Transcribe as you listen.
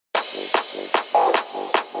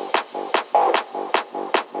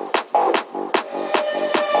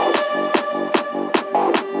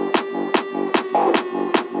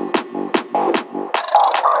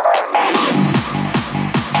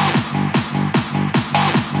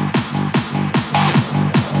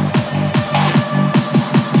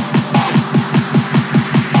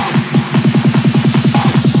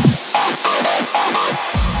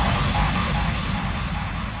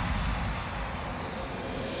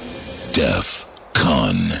Def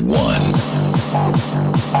Con 1.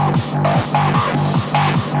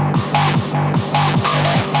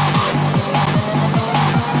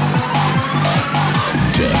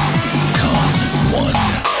 Def Con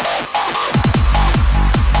 1.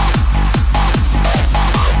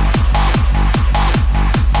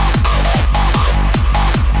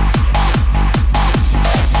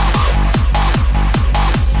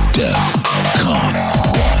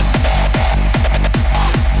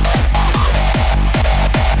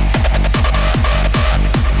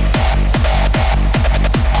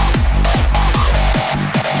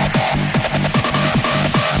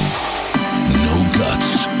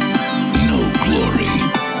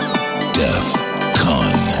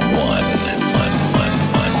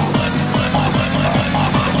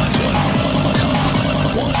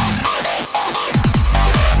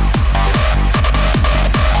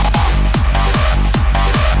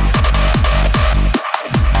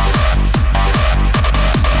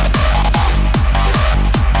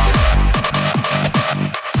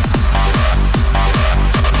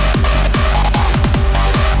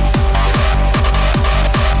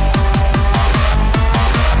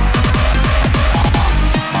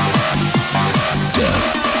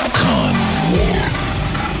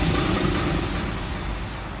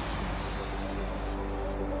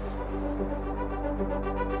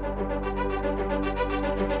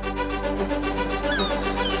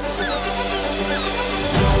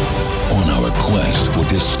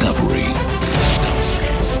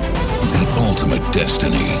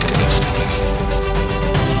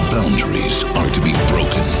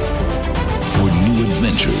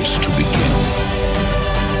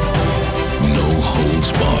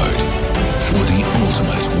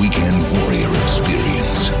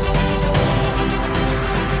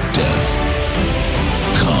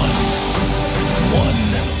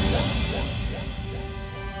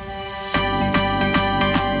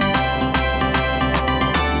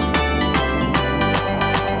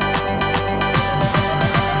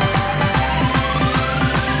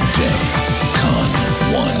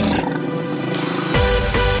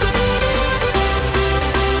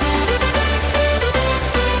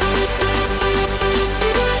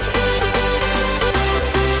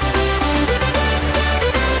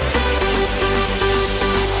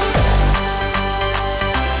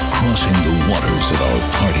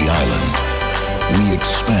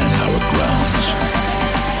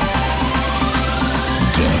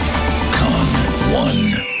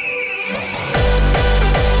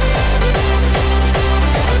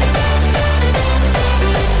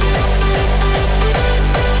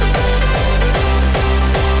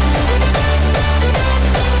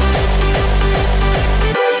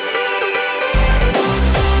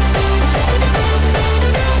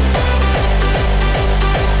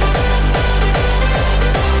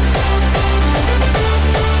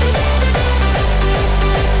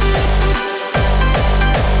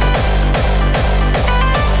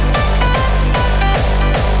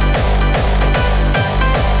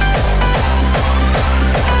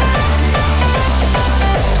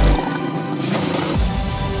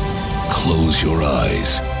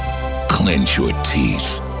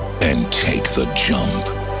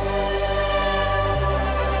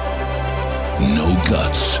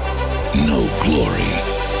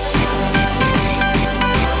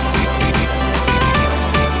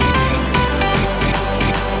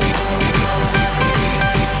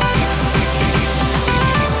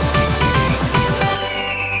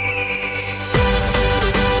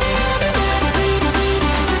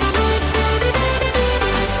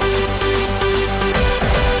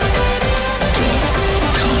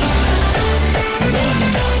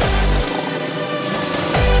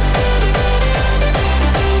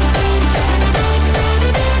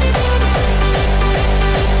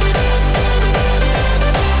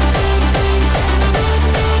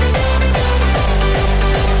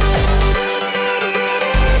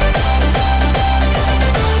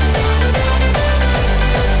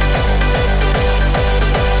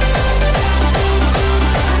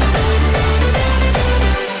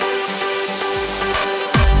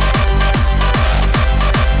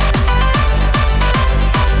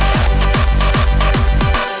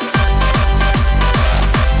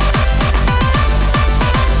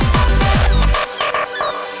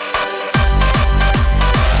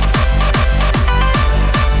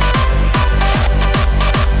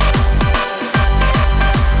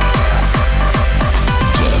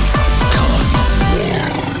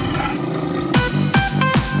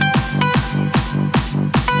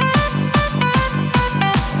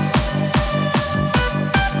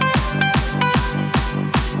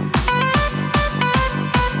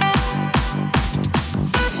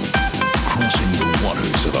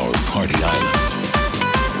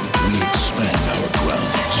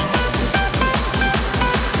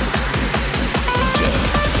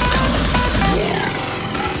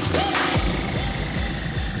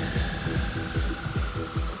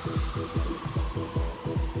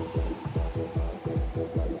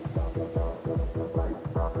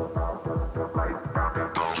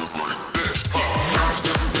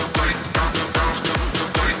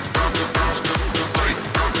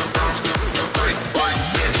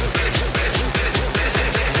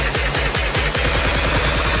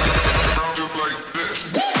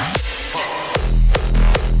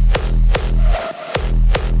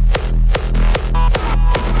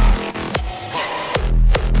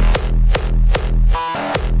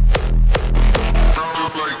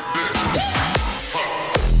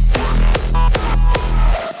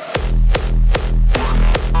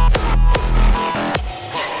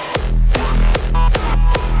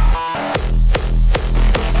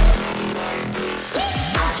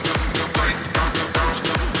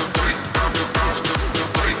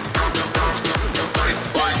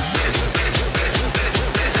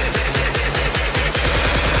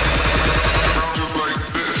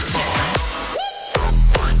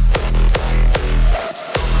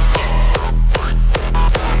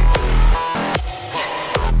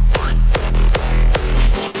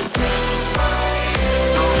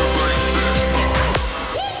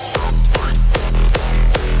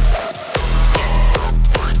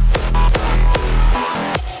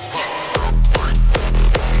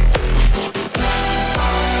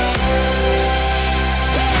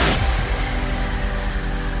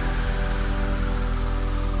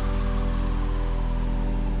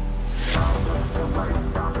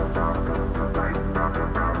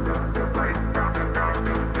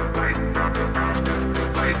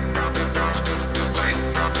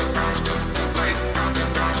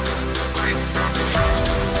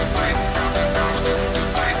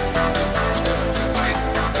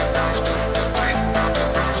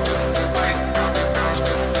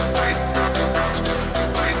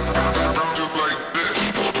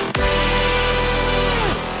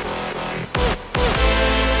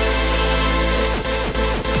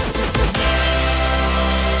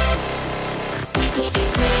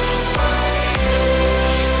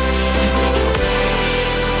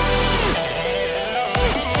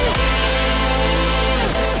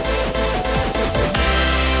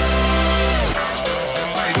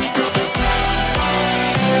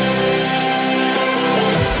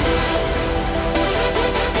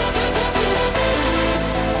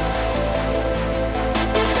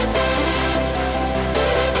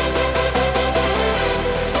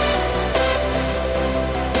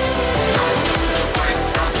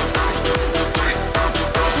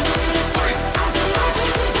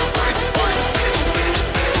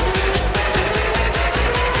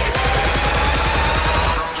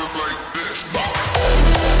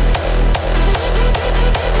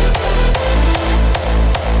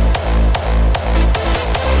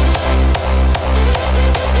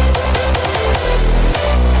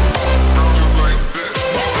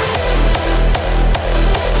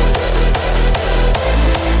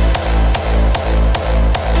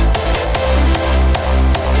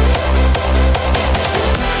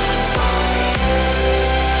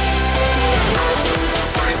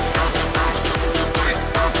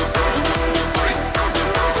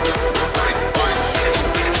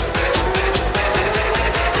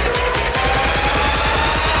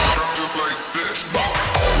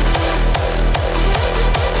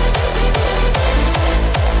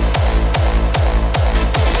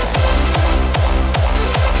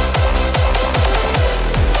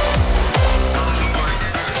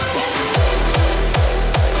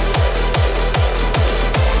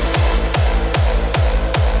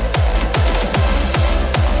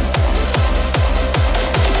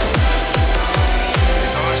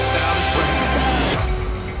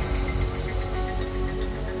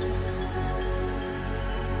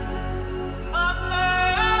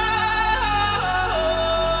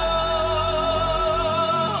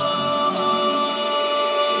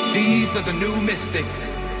 These are the new mystics,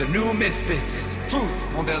 the new misfits.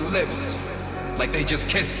 Truth on their lips, like they just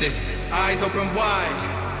kissed it. Eyes open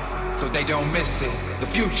wide, so they don't miss it. The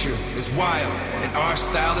future is wild, and our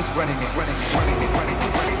style is running it. Running it, running it, running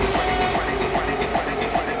it, running it, running it.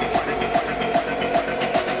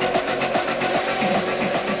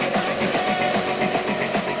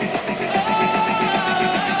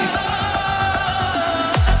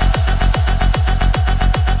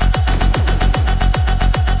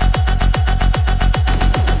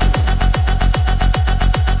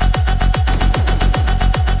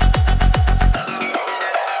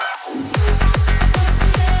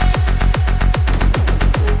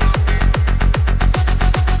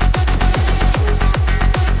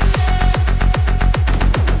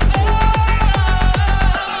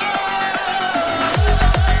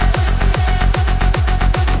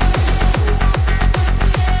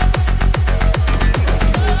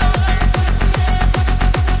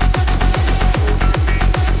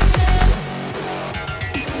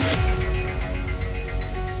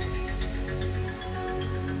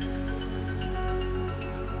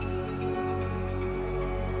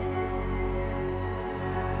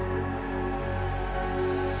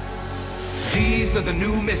 These are the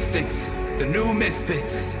new mystics, the new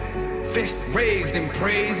misfits. Fist raised in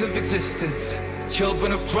praise of existence.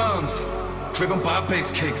 Children of drums, driven by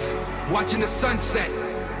bass kicks. Watching the sunset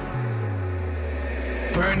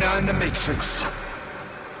burn down the matrix.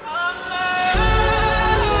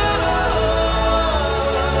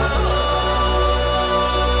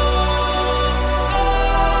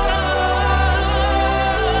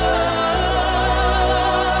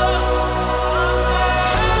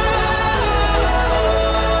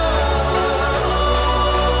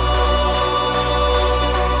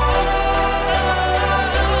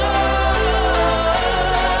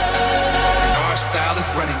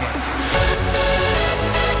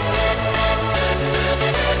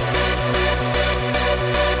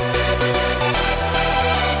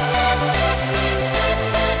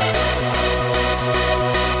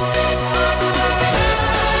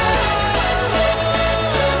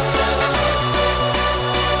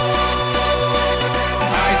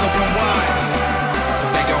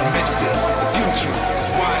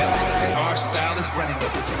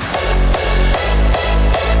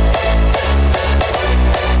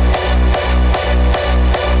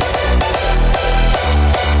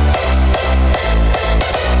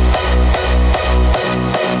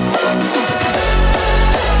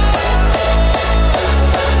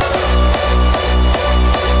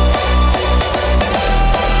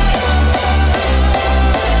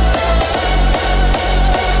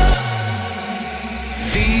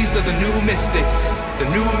 The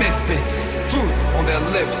new misfits, truth on their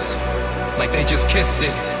lips, like they just kissed it.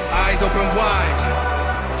 Eyes open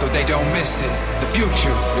wide, so they don't miss it. The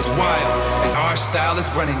future is wild, and our style is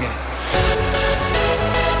running it.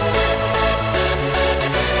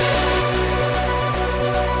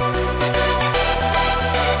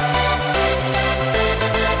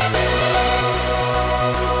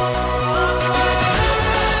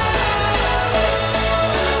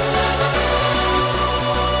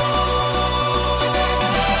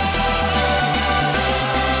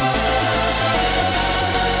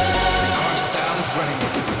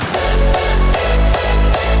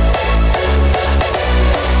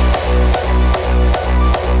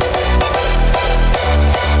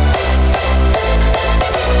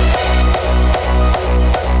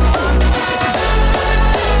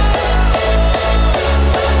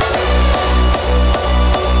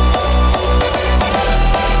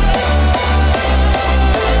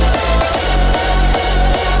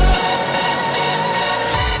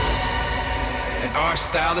 Our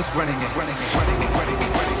style is running it, running it, running it, running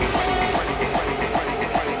it, running it, running it, running it,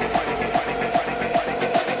 running it, running it, running it.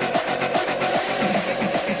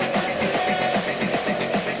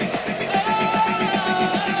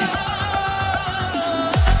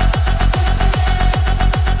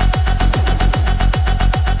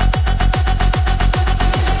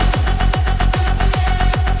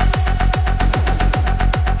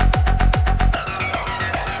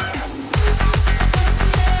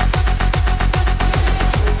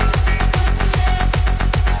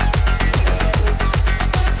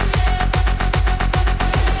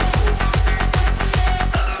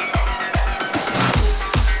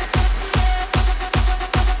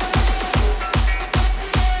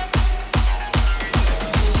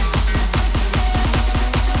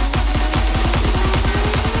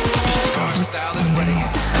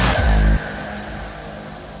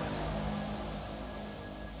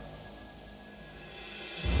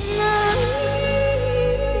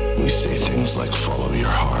 We say things like follow your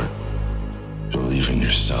heart, believe in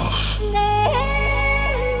yourself.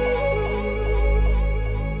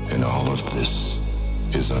 And all of this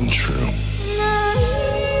is untrue.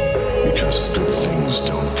 Because good things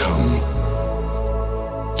don't come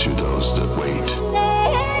to those that wait.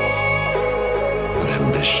 But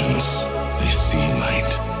ambitions, they see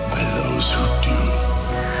light by those who do.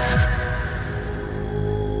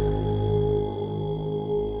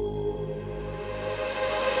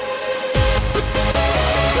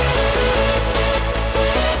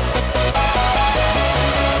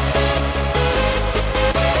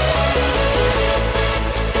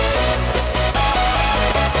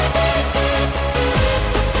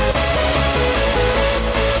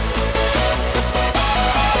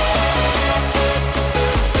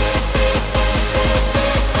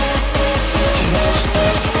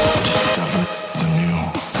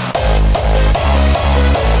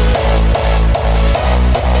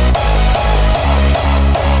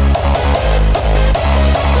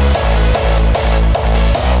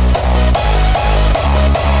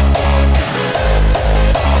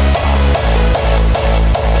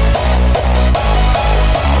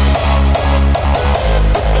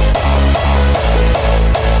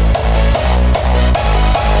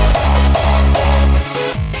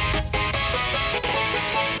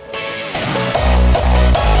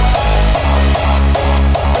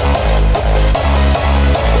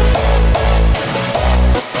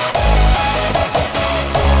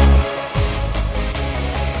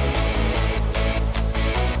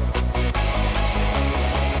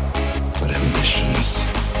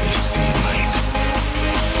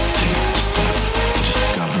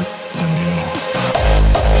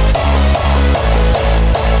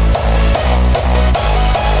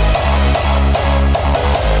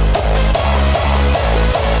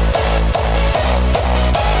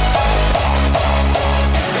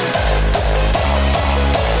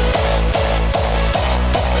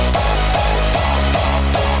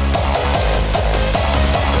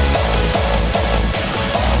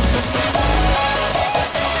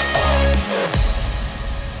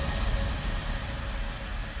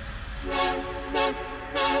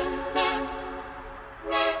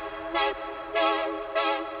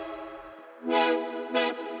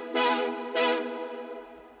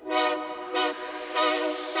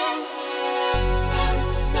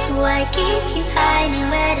 Why keep you hiding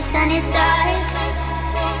where the sun is dark?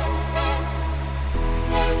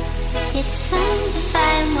 It's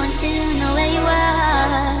undefined, want to know where you are.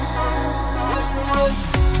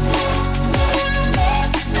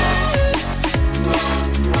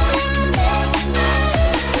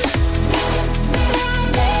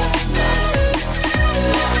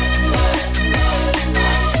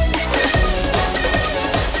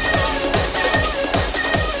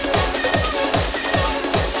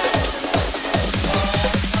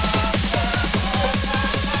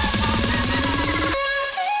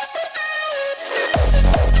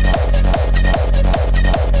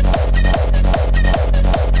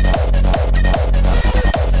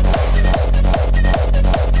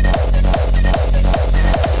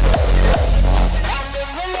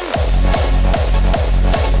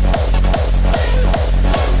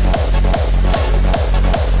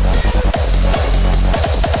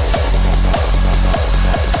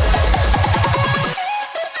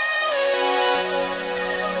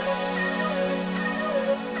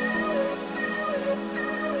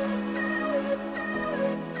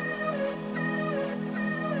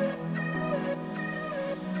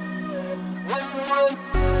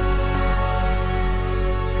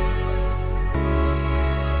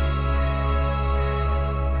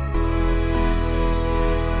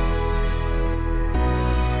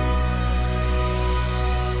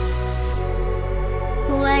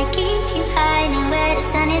 Why keep you hiding where the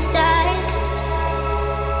sun is dark?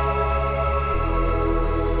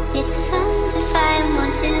 It's undefined,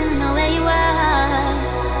 want to know where you are.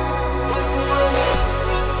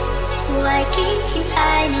 Why keep you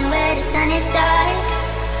hiding where the sun is dark?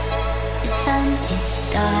 The sun is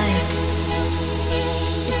dark.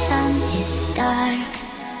 The sun is dark.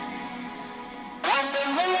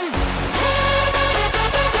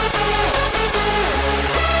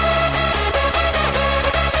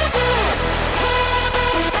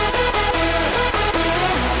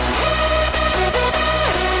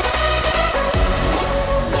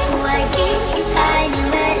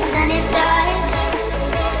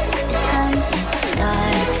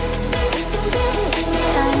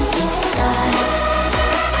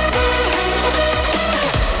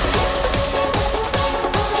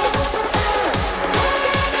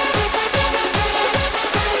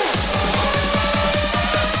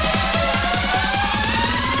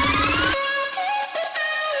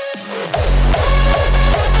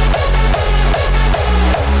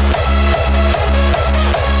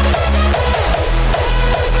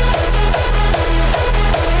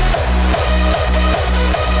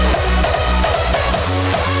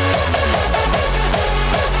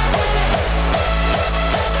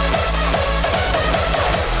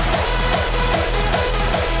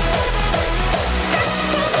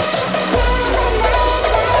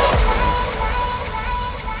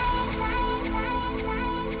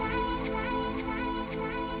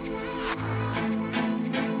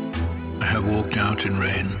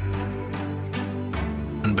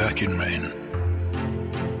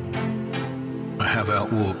 have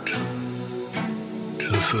outwalked to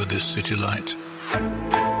the furthest city light.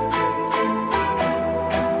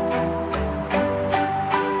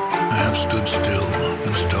 I have stood still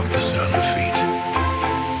and stopped the sound of feet.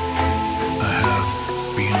 I have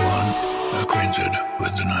been one acquainted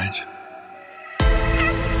with the night.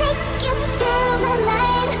 Take you through the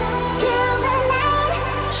night,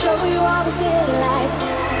 show you all the city lights.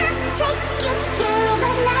 Take you through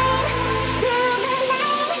the night,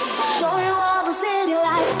 show you all the city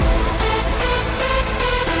lights.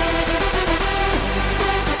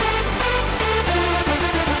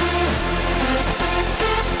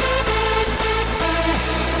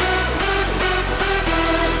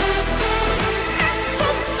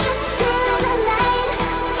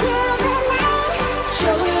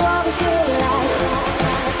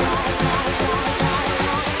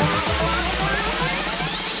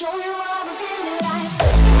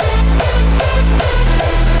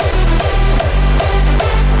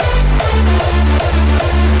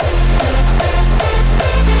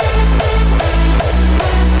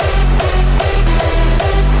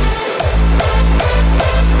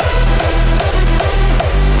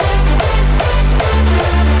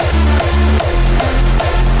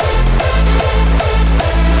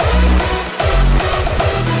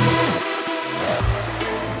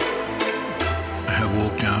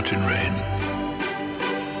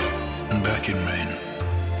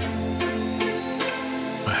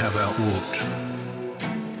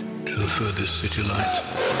 City lights.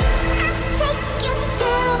 Take you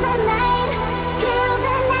through the night,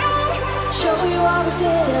 show you all the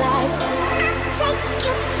city lights. Take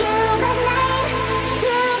you through the night,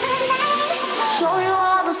 show you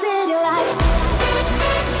all the city lights.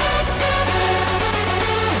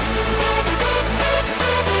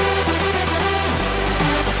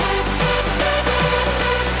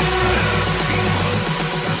 I have been one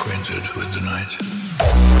acquainted with the night.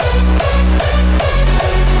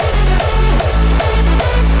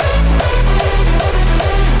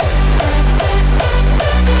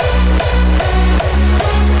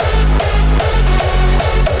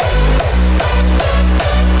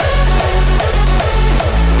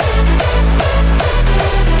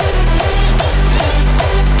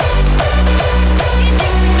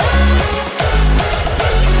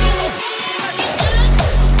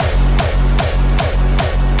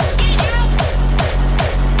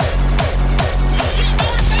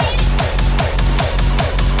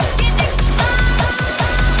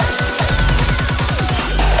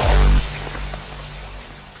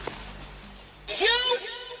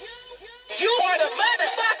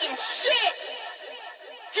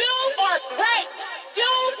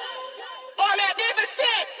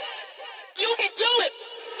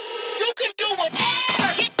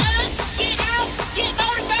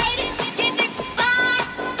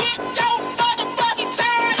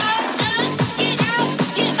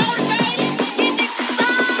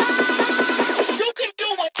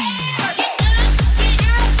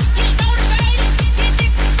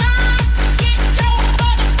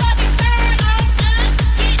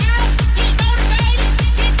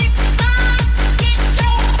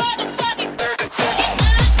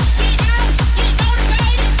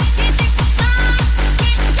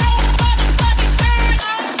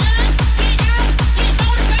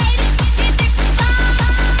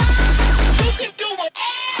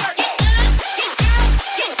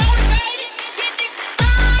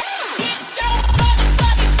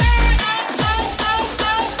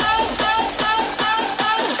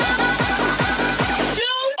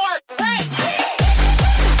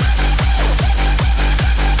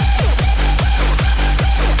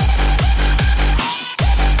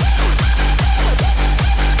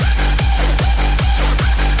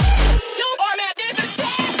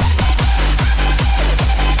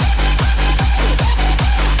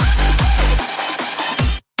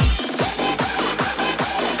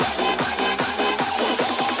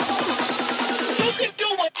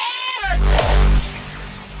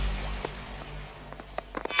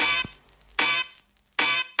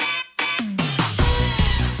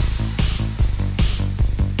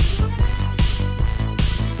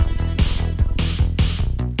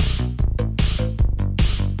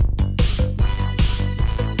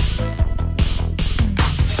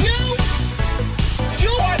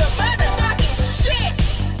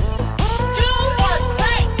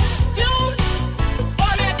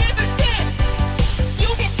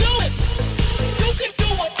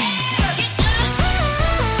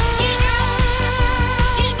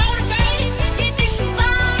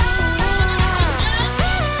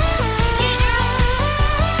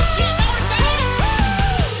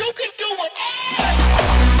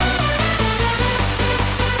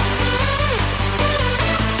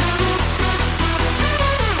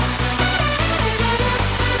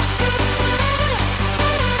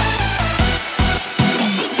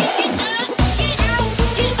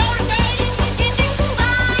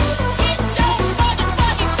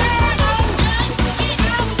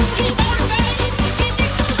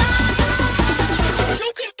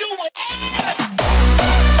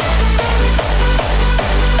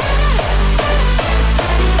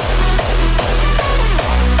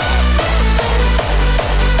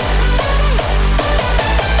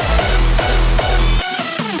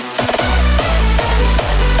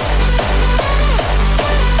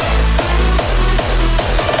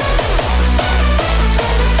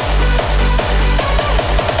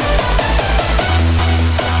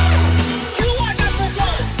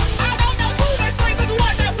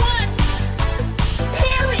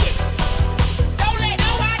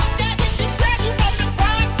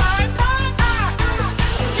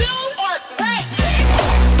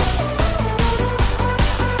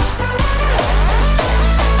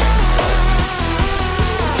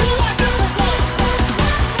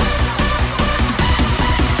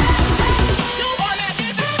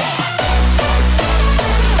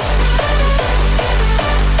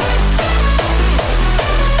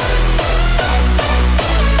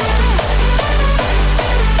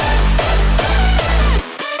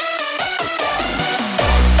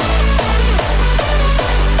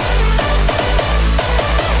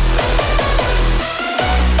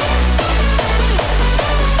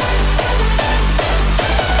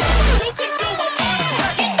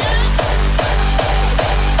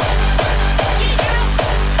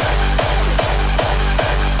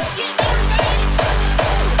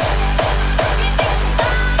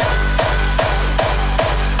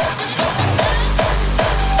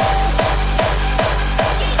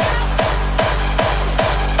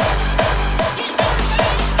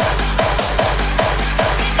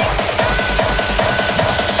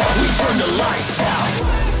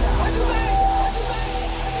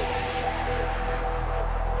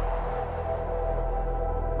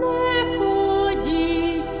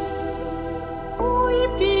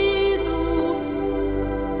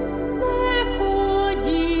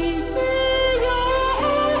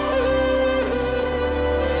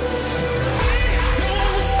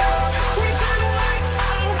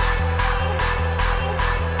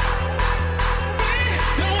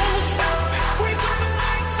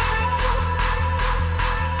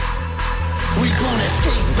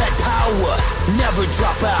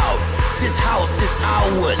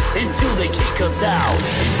 hours until they kick us out.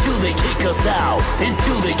 Until they kick us out.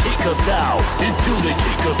 Until they kick us out. Until they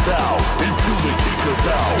kick us out. Until they kick us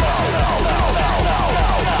out.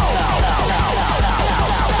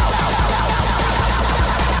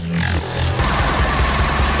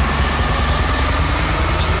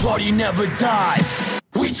 This party never dies.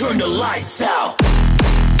 We turn the lights out.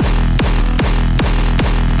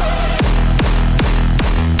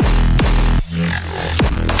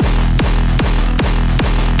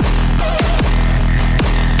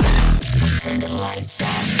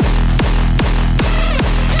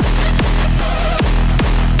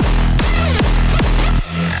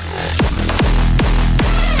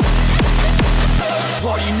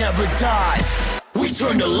 Party never dies. We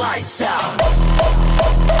turn the lights out.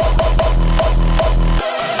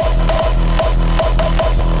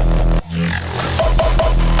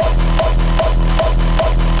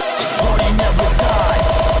 This party never dies.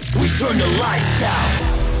 We turn the lights out.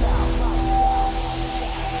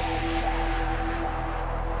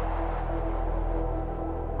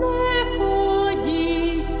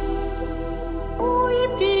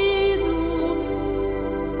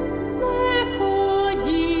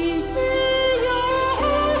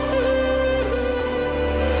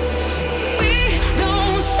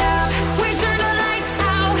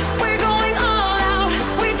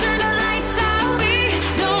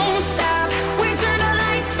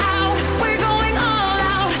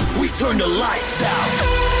 Turn the lights out.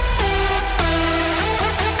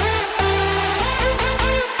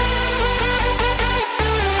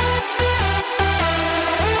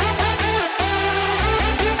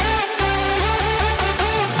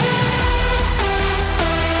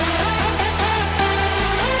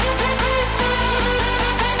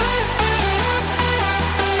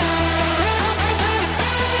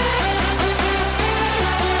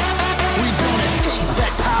 We gonna take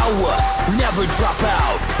back power, never drop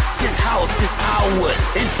out. This house is ours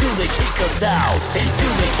until they kick us out.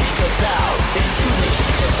 Until they kick us out. Until they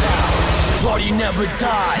kick us out. Party never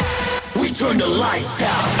dies. We turn the lights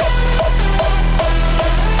out.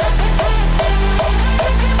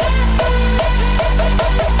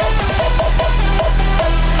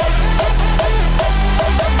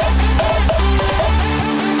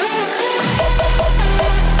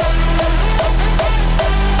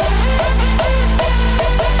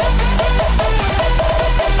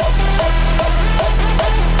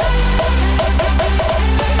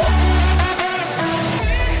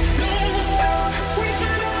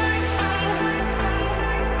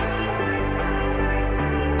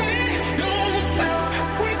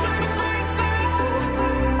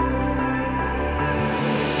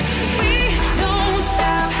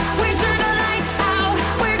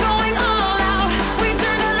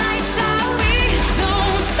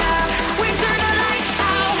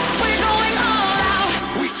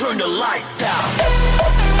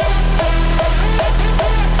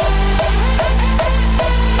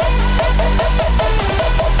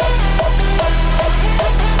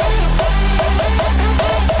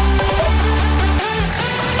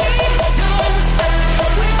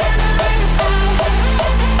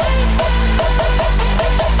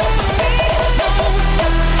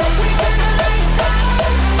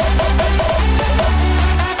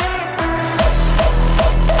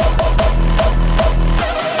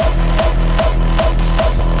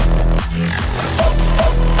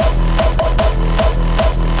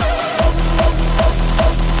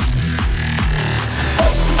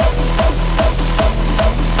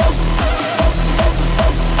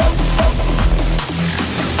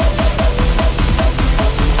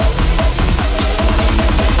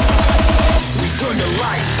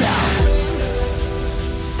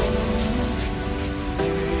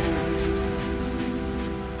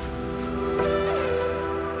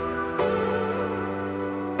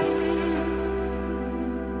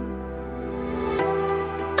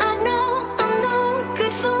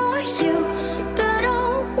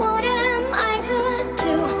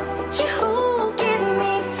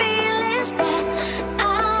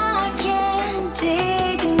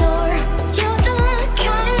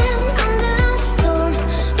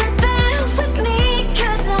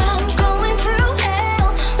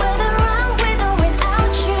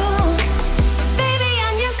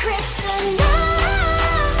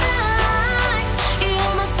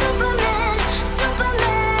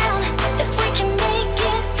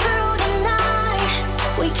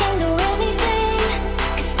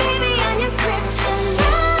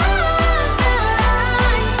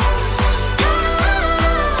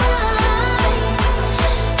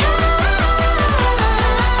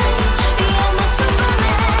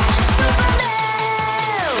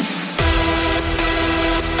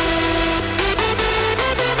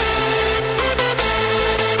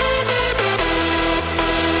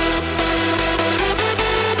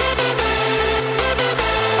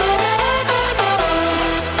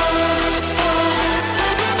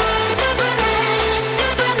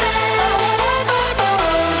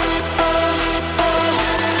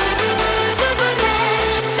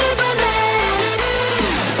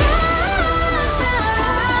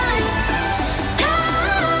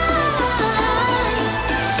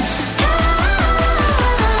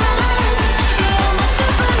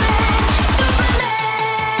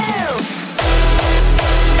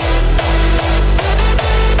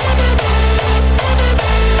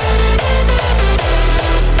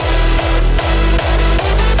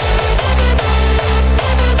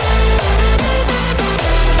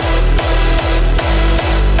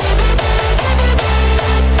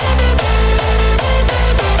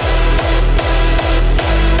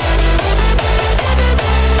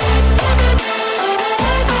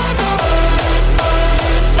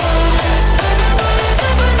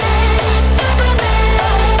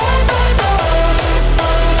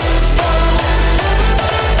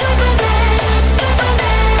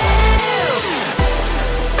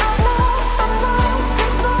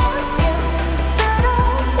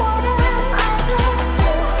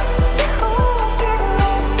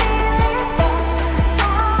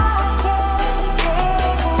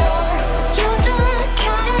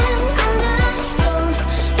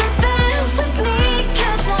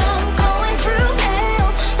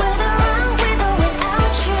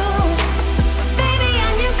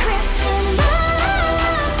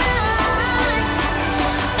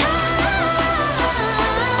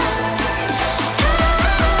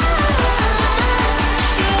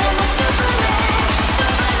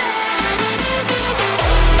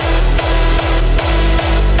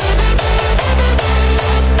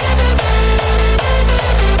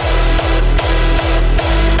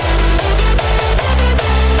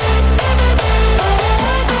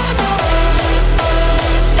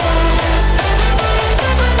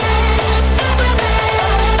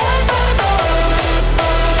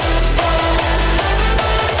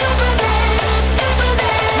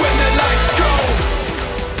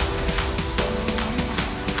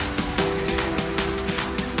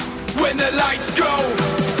 lights go.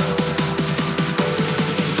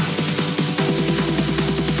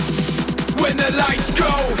 When the lights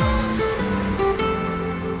go.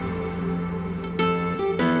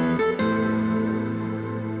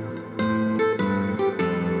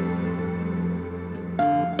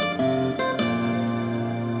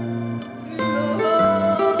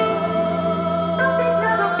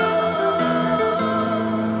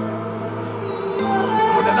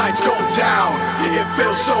 Go down, it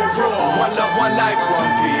feels so raw. One love, one life,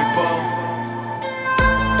 one people.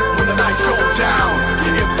 When the lights go down,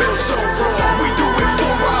 it feels so raw. We do it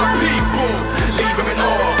for our people, leave them in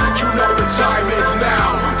awe. You know the time is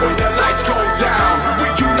now. When the lights go down,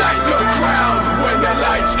 we unite the crowd. When the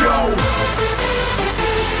lights go.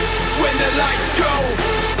 When the lights go.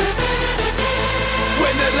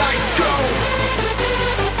 When the lights go.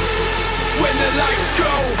 When the lights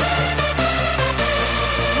go.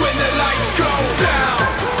 When the lights go down.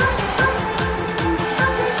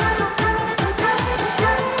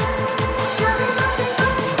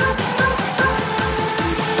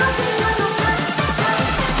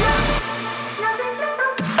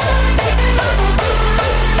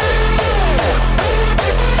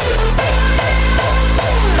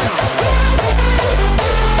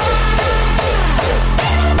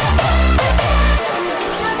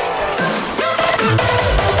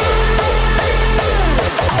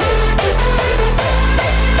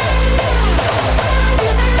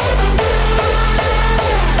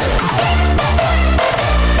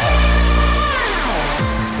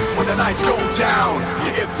 Lights go down,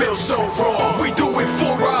 yeah, it feels so raw. We do it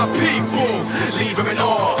for our people, leave them in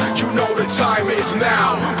awe. You know the time is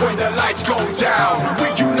now. When the lights go down, we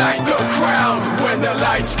unite the crowd. When the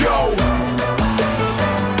lights go.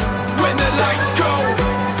 When the lights go.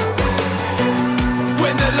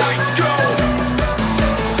 When the lights go.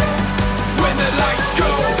 When the lights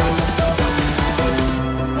go.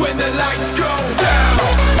 When the lights go down.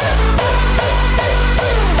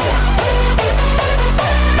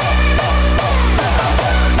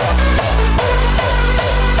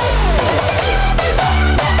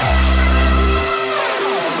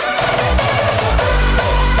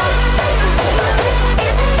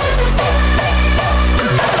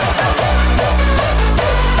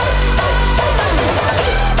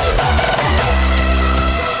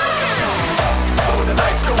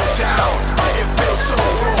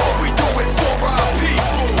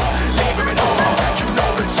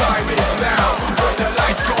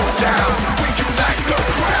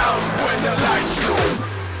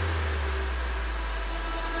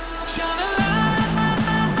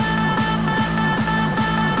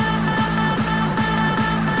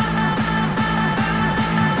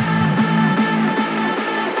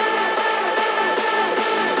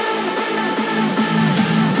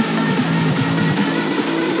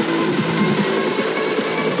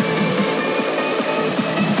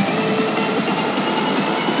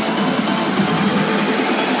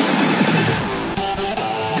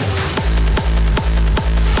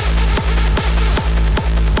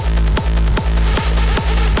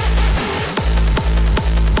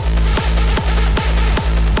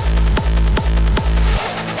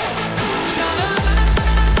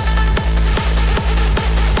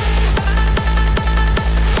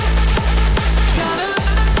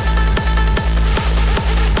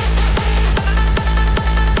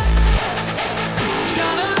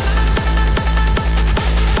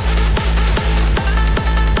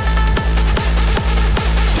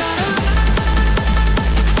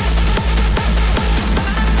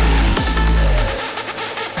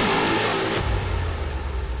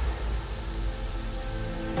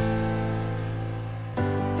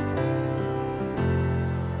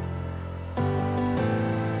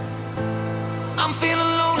 I'm feeling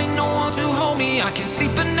lonely, no one to hold me, I can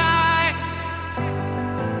sleep at night.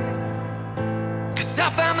 Cause I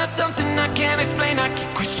found there's something I can't explain, I keep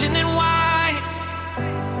questioning why.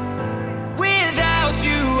 Without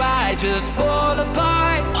you I just fall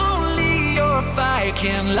apart. Only your fire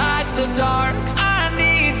can light the dark. I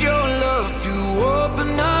need your love to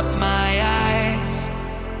open up my eyes.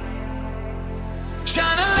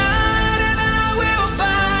 Shine a light and I will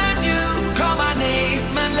find you. Call my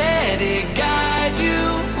name and let it guide you.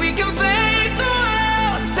 We can face the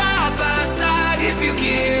world side by side. If you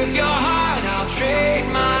give your heart, I'll trade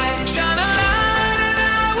mine. Shine a light and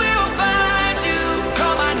I will find you.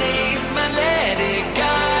 Call my name and let it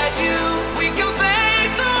guide you. We can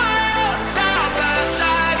face the world side by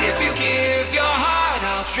side. If you give your heart,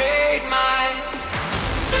 I'll trade mine.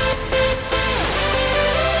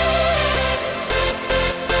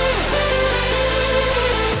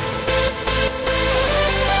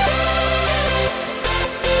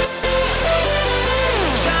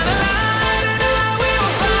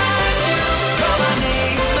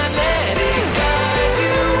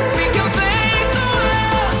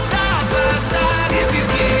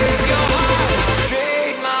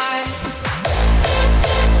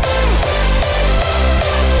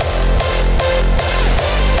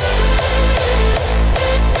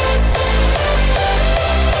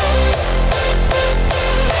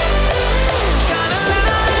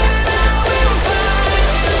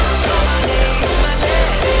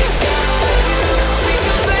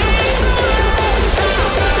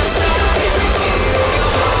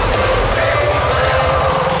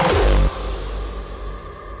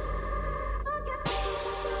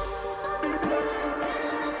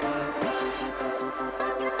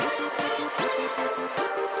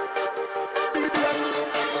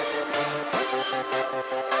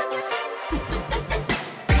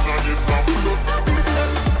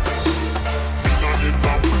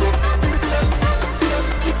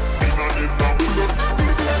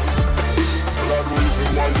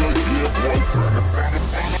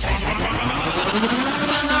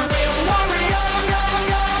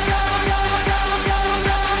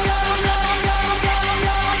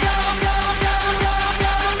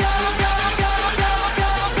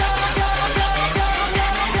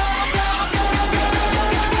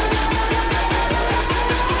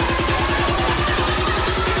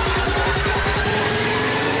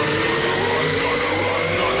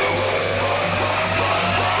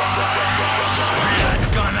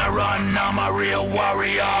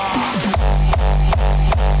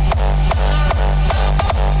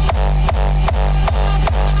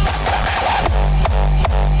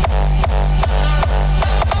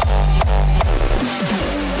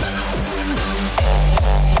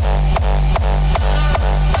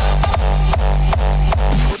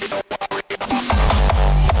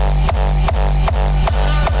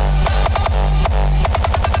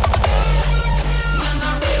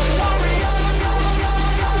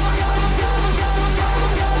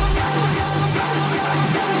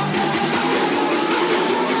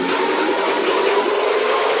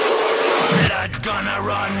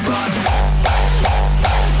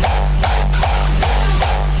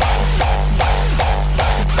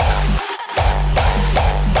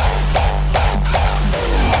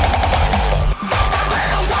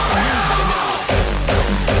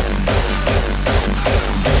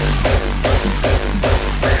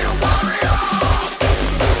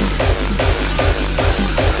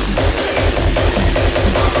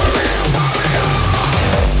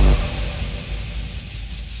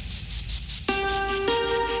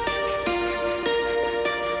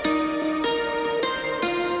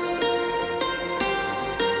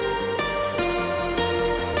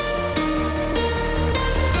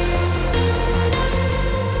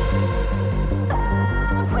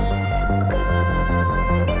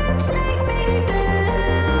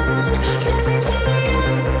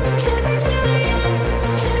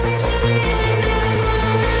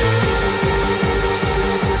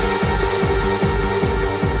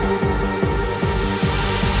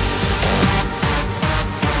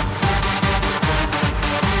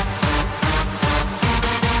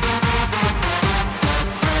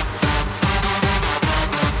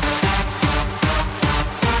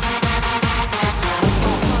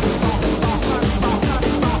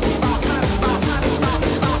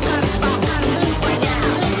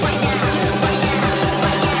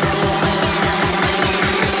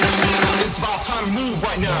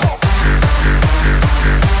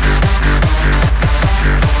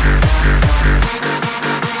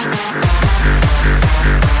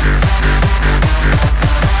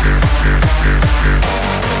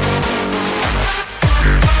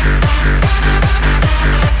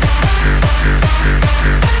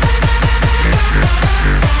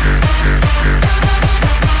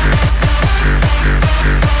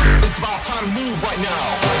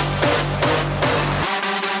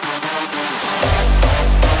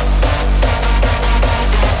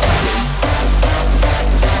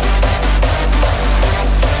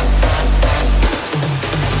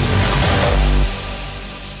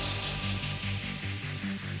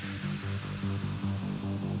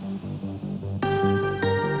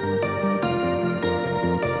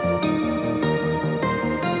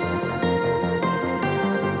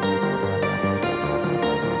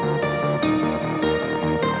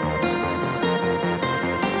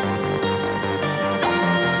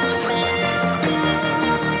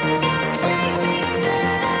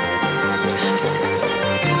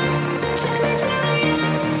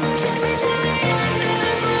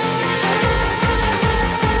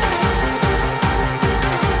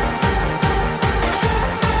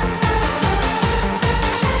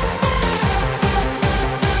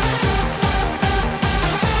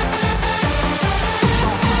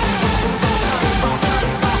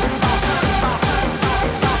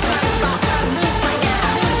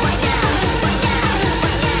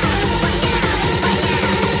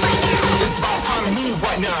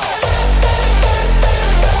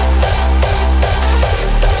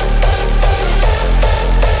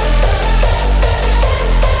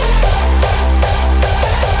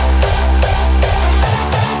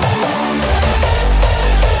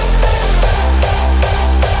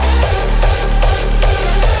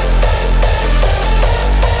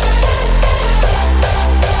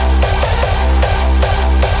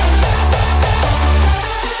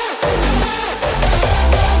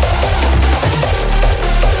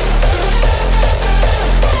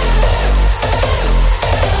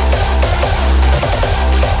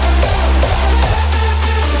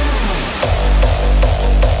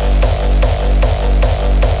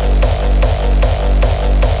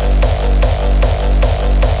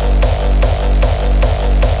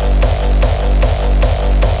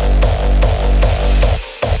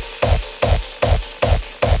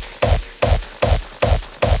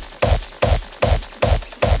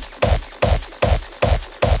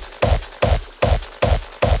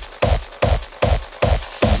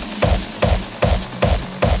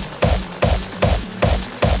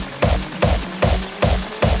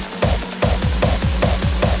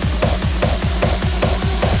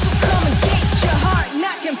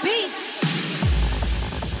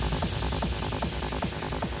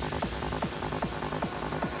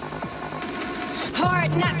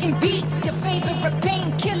 Hard knocking beats, your favorite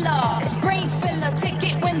painkiller. It's brain filler, take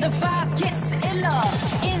it when the vibe gets iller.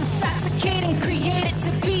 Intoxicating, created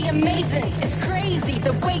to be amazing. It's crazy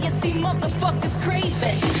the way you see motherfuckers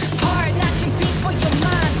craving. Hard knocking beats for your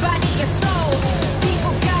mind, body, and soul.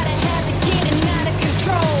 People gotta have it getting out of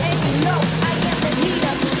control. And you know I am the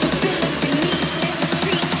leader, fulfilling your needs in the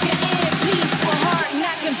streets. Your inner peace for hard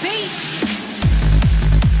knocking beats.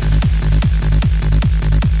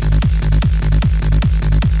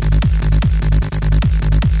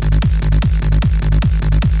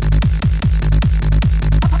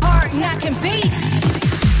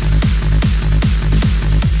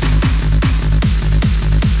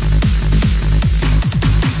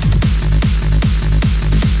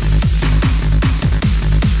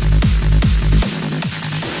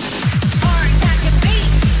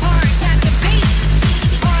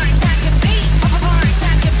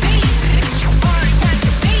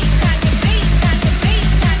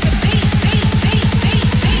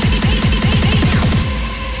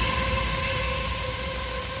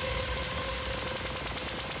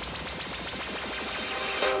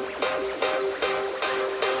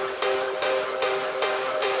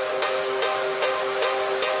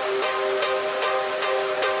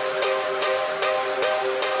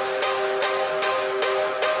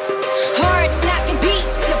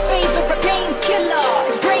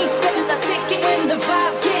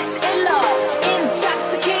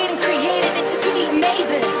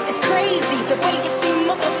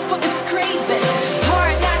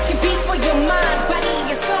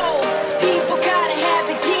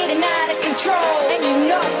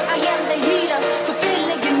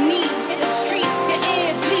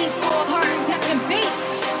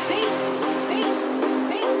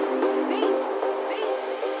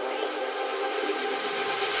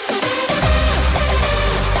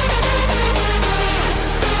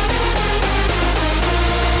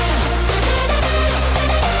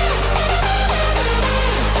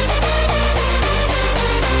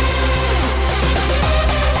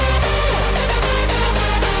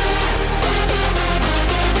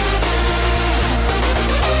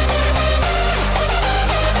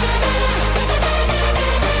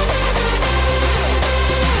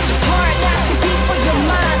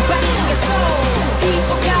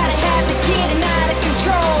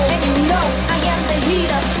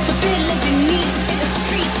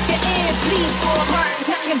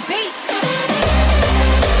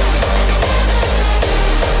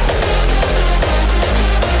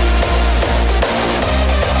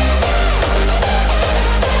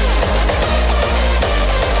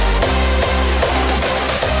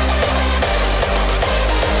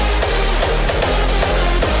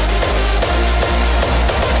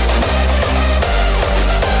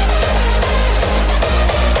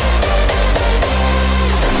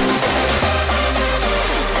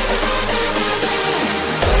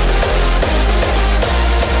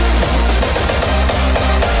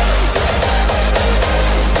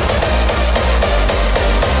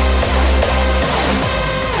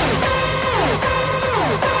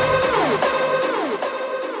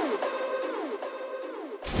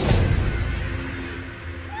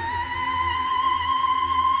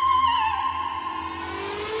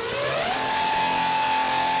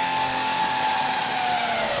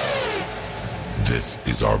 This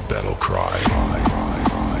is our battle cry.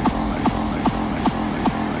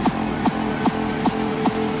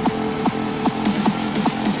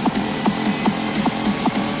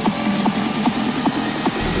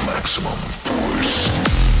 Maximum force.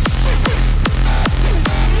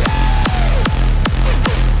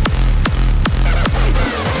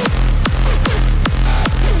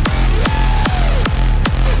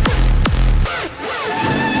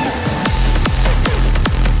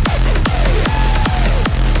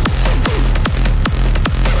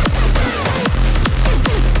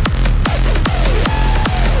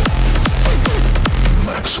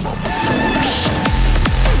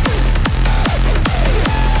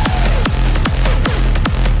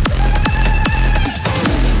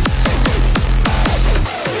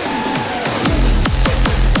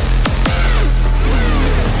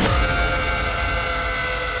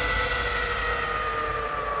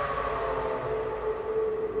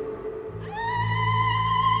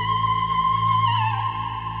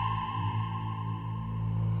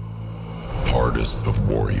 Hardest of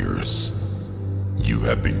warriors, you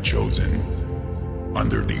have been chosen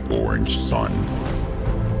under the orange sun,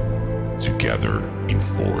 together in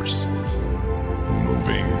force,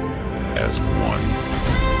 moving as one.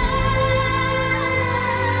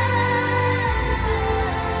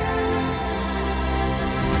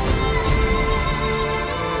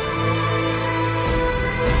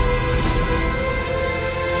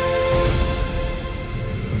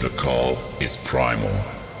 The call is primal,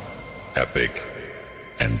 epic,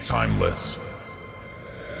 and timeless.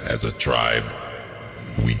 As a tribe,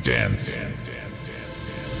 we dance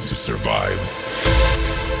to survive.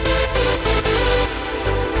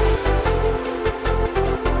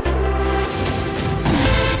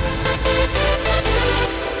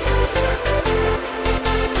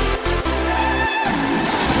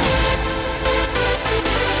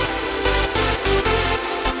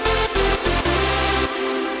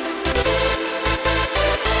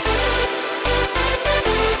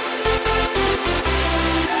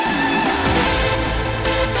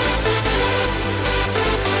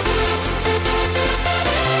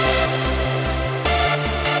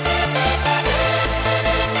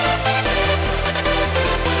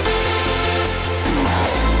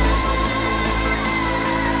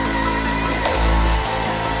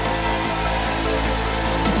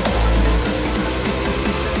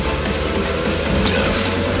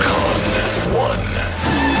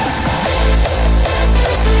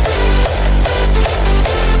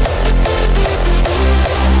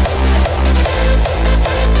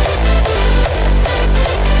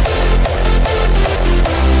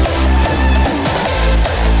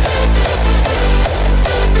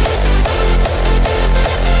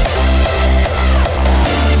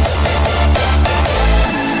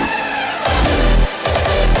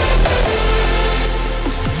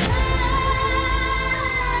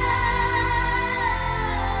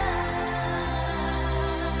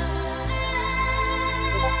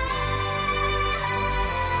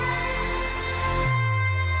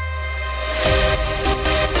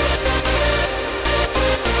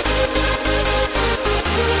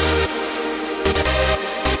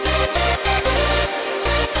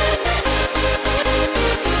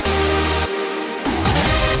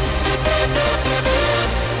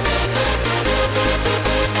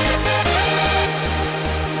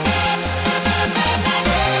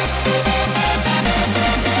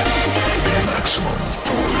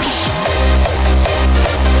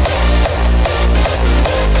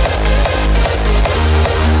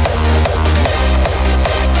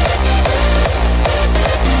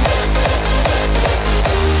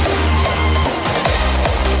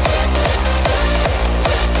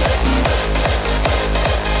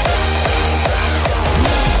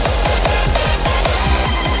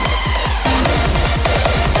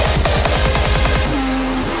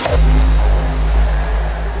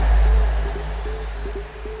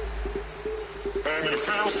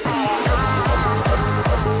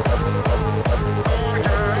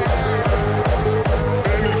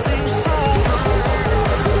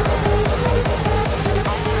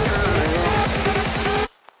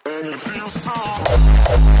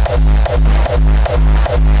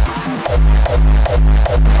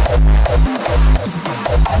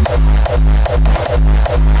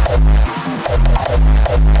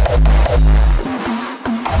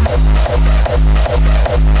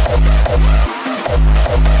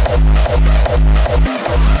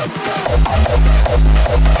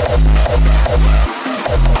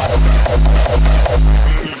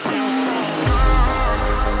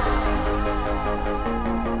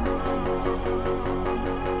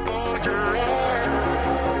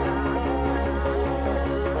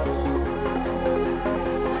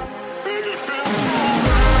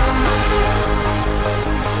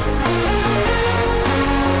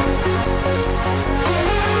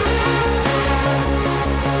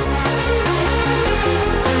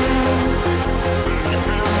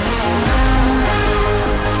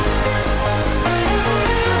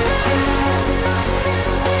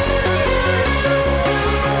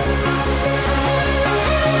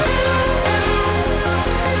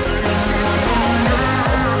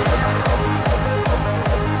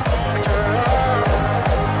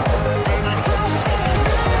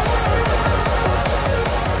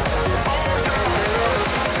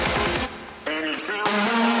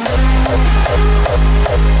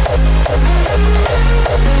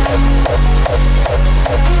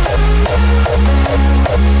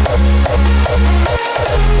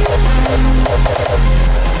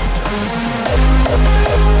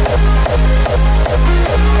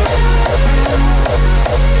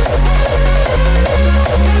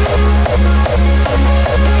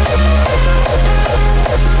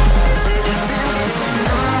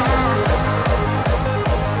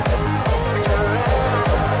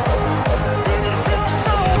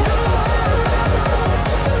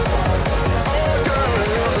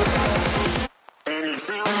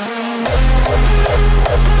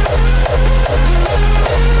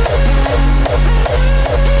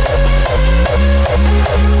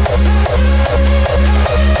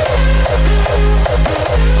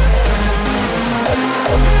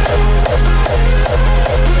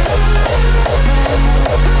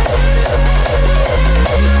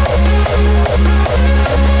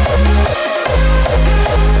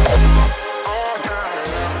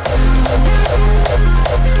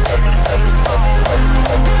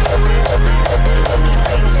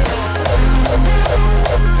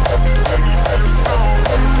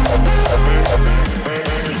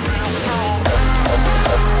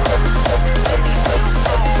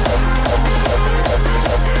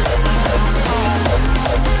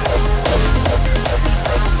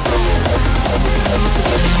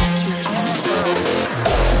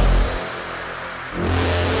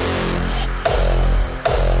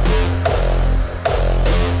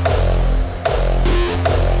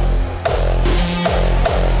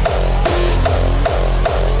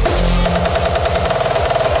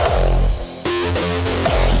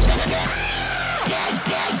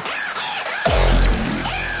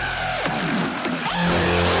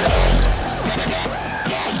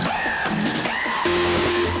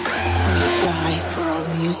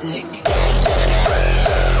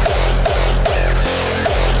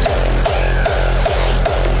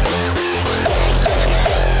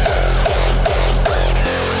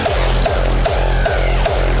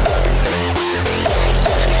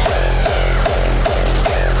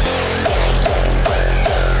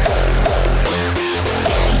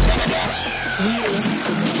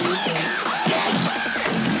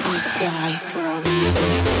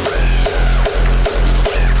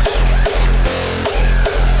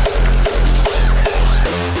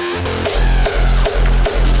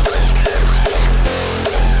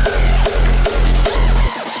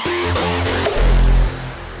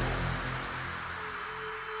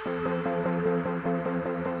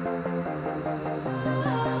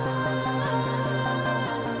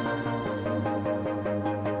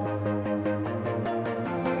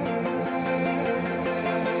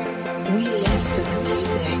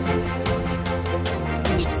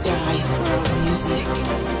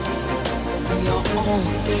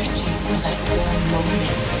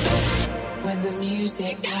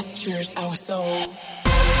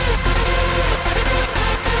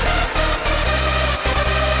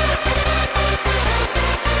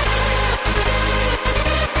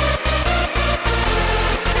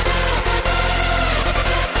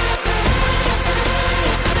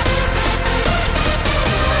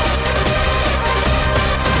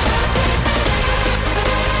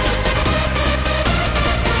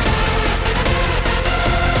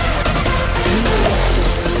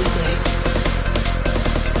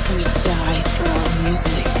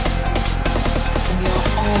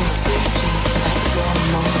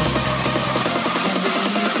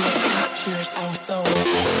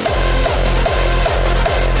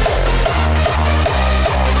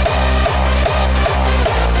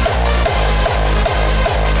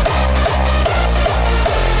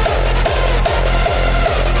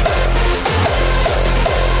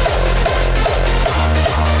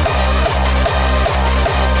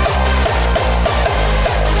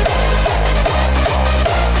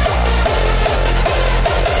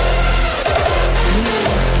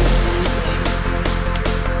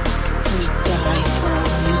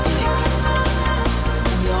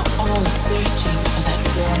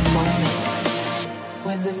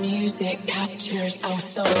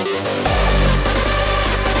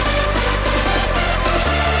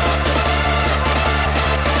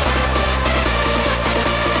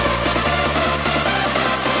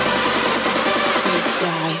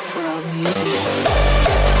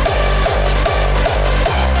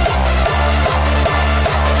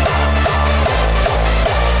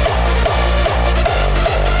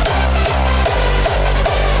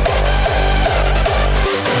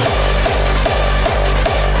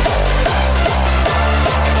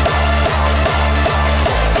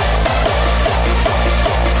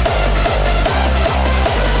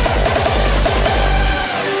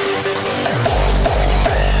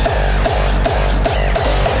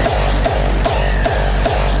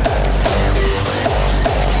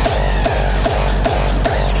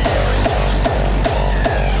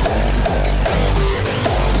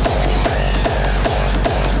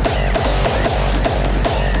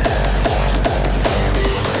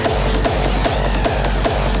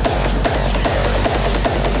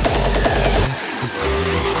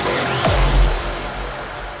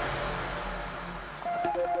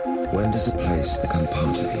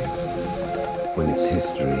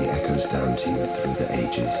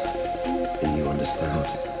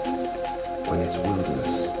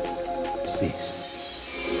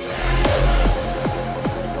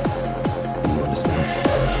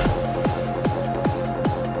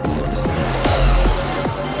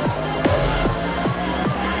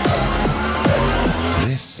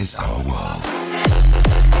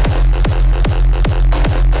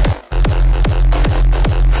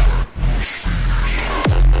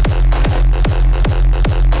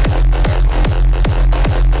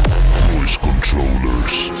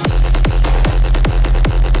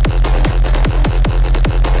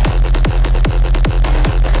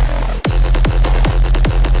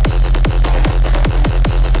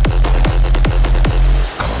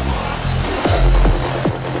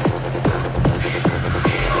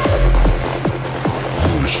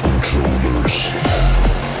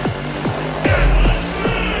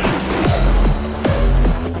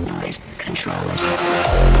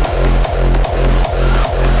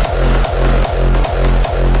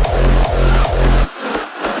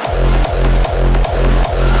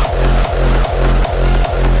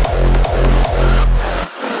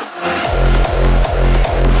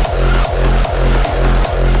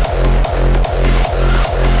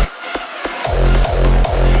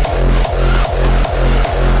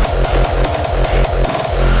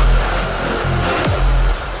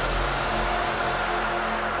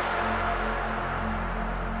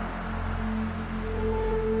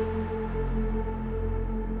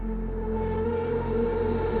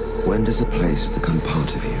 When does a place become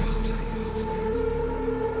part of you?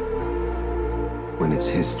 When its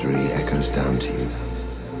history echoes down to you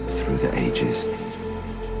through through the ages.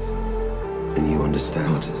 And you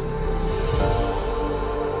understand.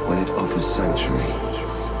 When it offers sanctuary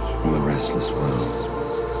from a restless world.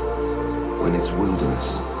 When its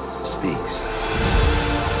wilderness speaks.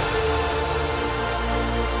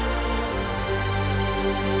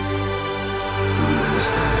 And you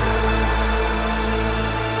understand.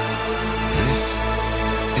 This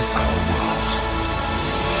is our world.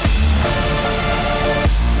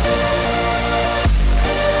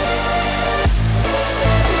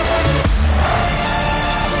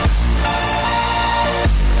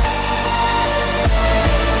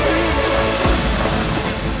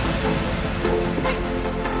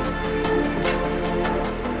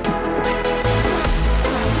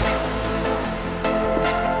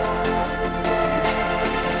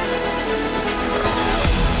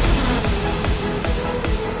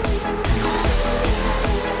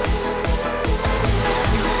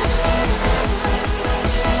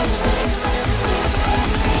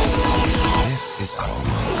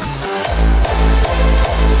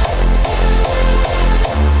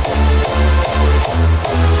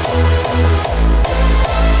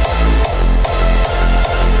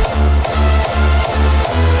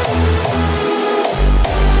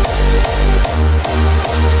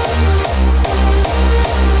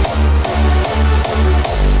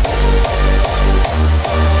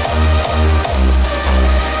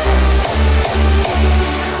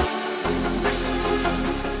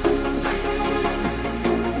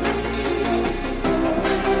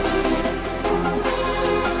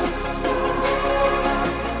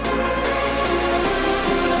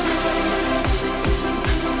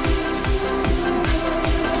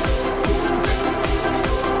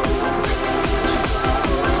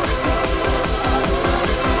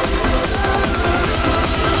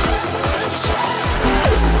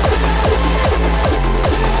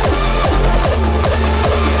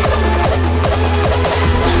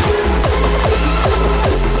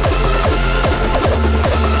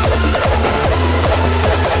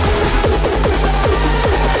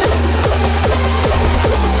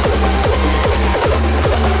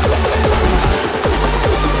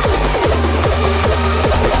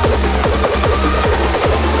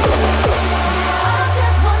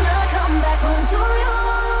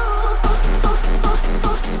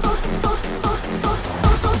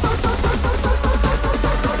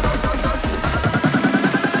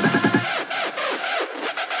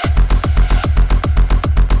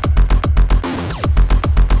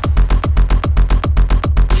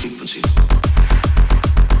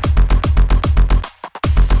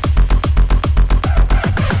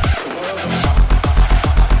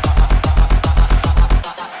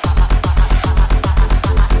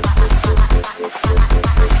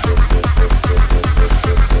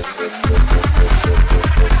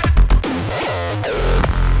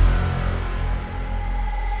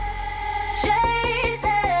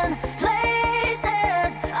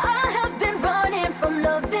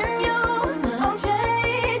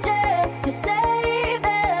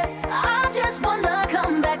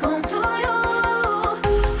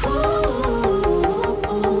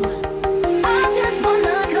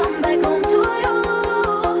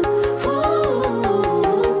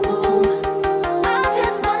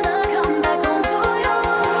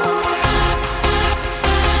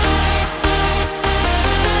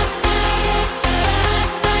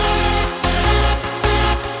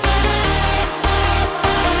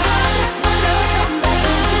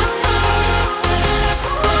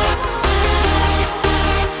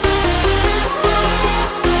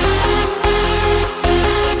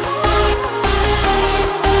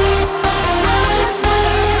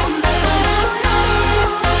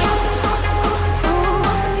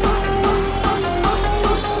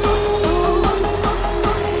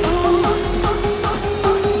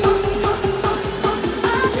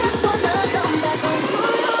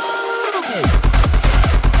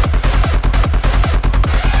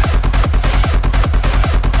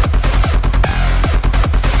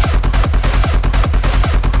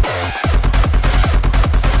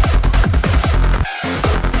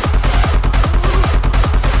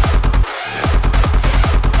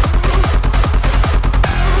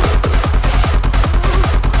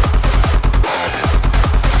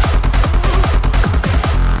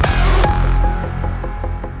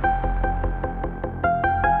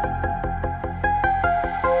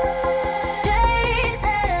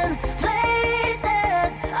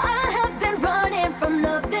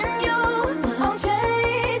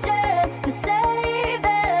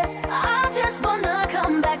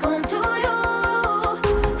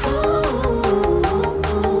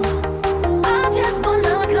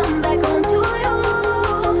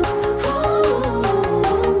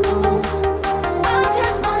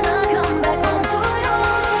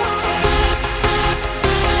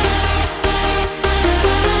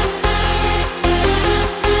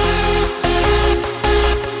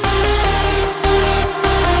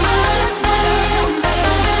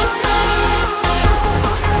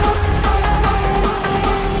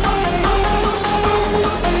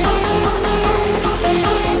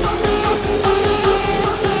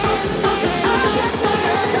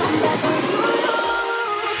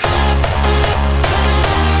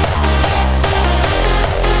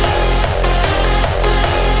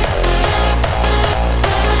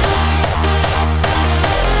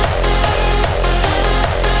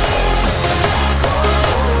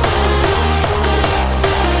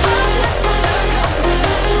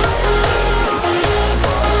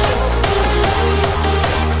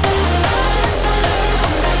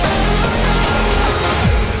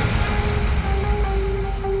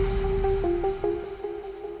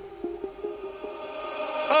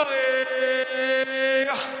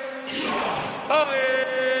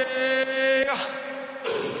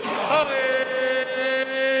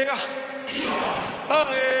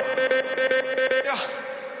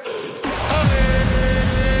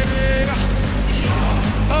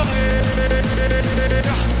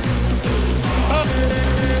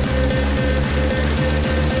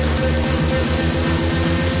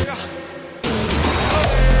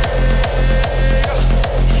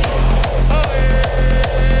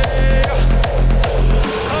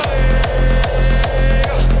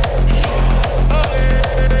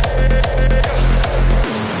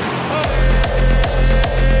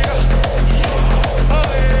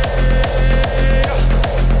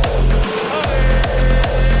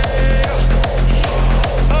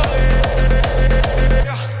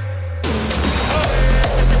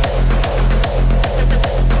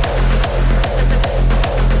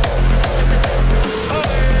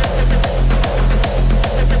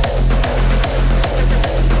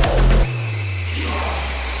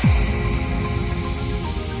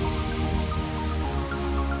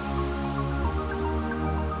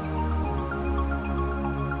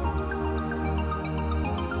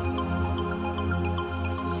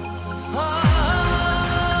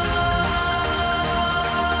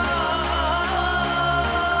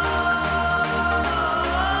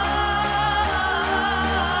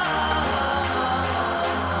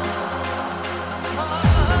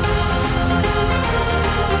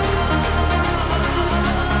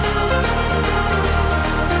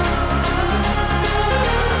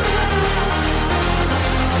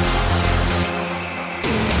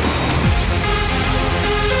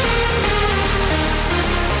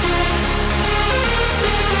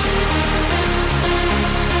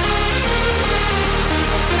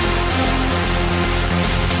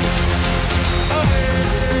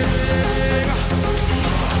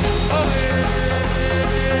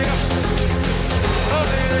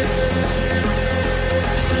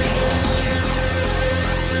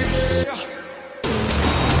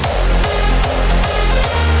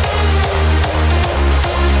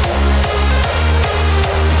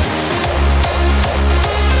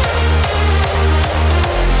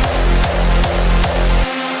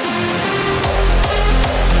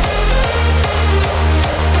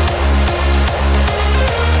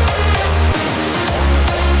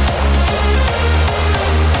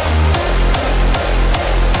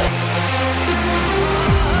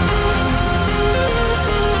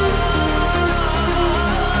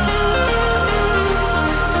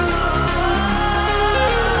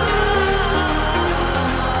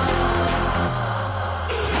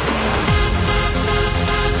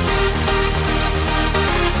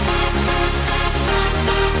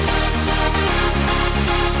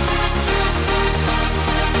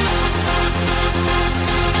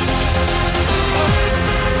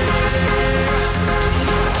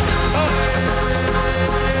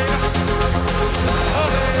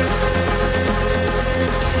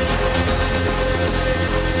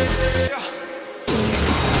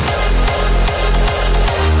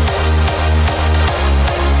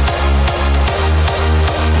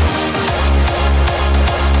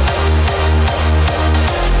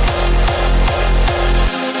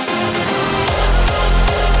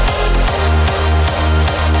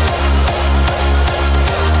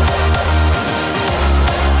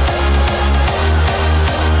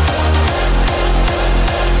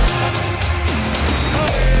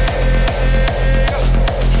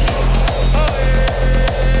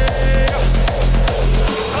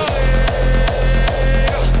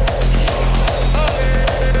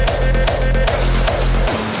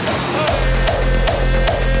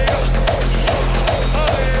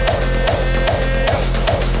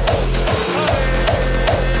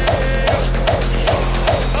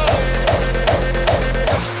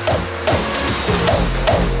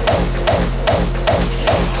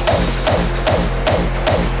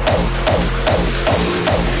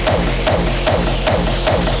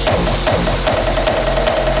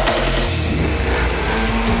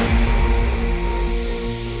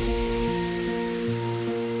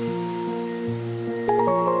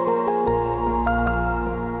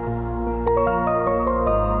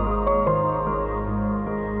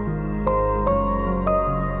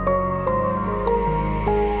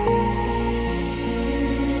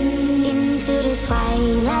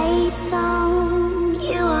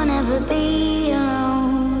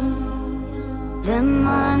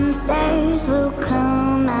 monsters will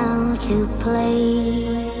come out to play.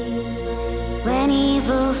 When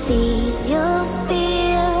evil feeds your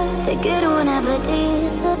fear, the good will never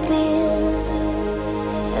disappear.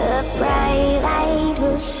 A bright light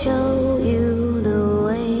will show you the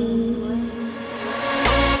way.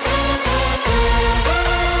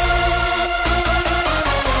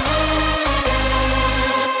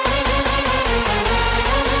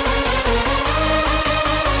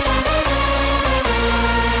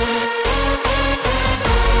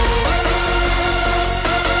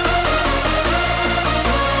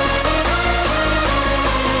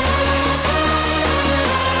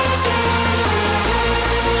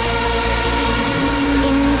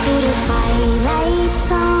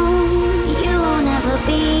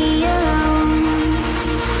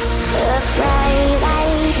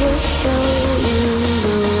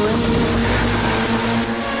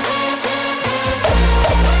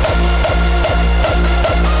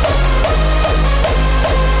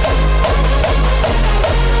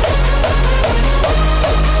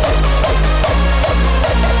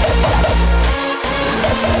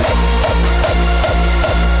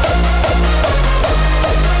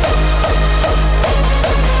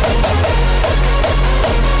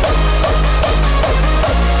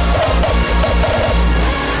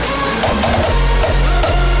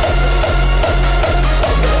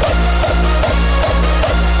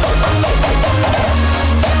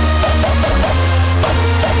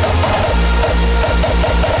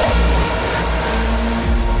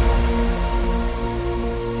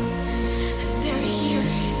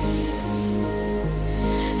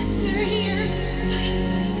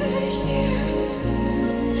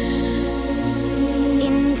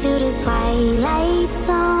 twilight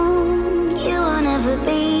zone, you will never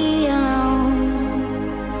be alone.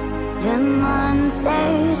 The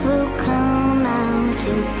monsters will come out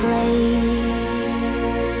to play.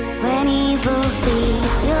 When evil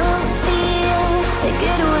feeds your fear, the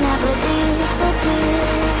good will never disappear.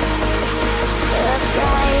 The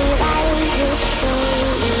bright light will show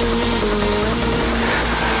you the way.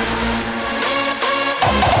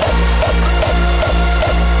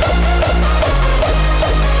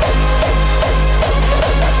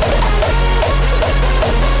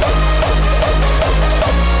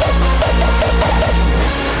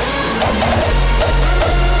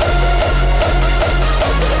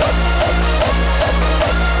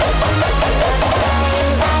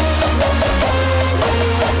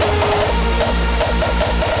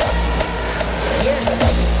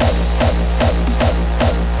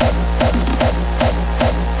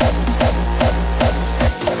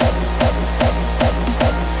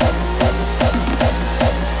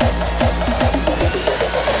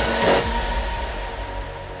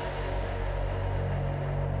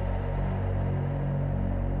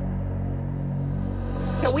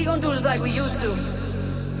 We gonna do this like we used to,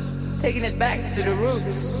 taking it back to the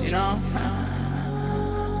roots, you know?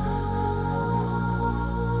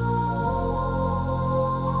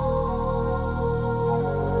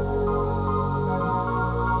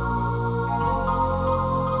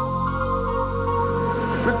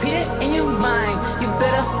 Repeat it in your mind, you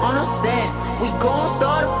better understand. We gon'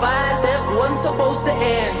 start a fire that wasn't supposed to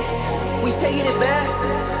end. We taking it back,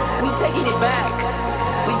 we taking it back,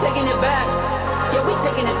 we taking it back. Yeah, we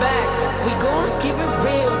taking it back. We gonna keep it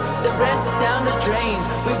real. The rest down the drain.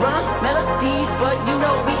 We run melodies, but you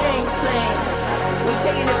know we ain't playing. We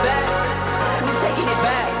taking it back. We taking it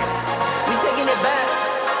back. We taking it back.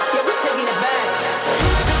 Yeah, we taking it back.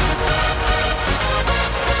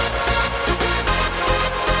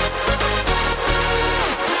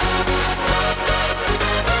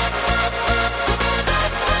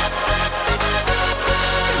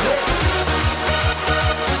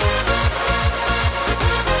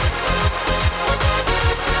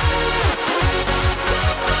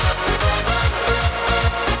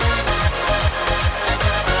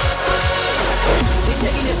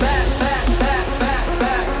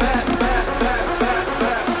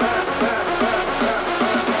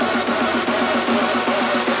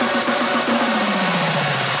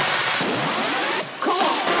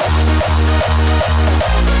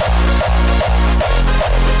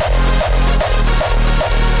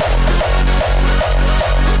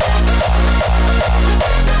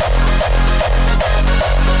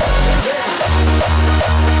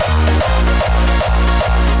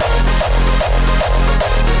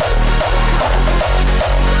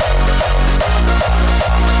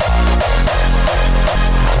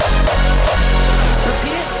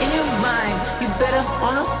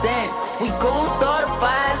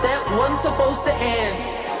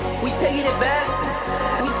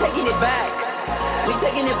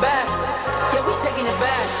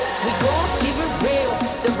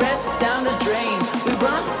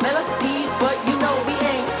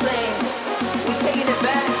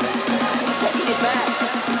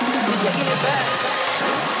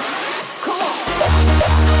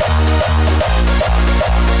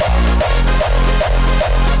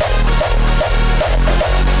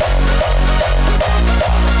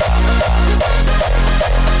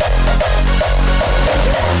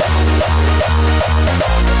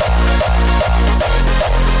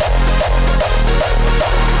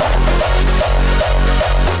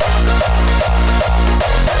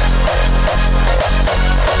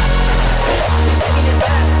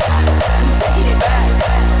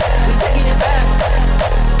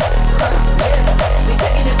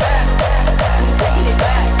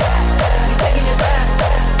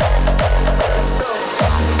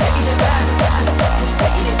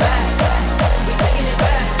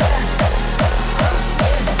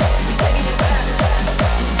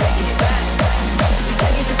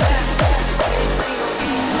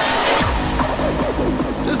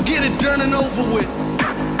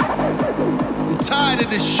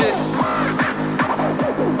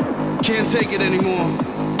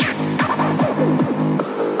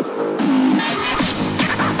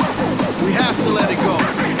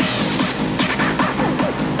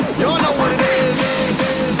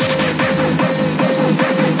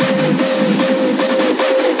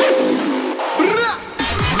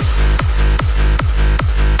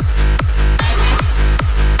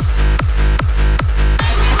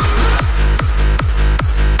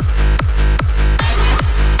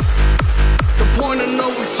 Point of no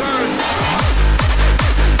return.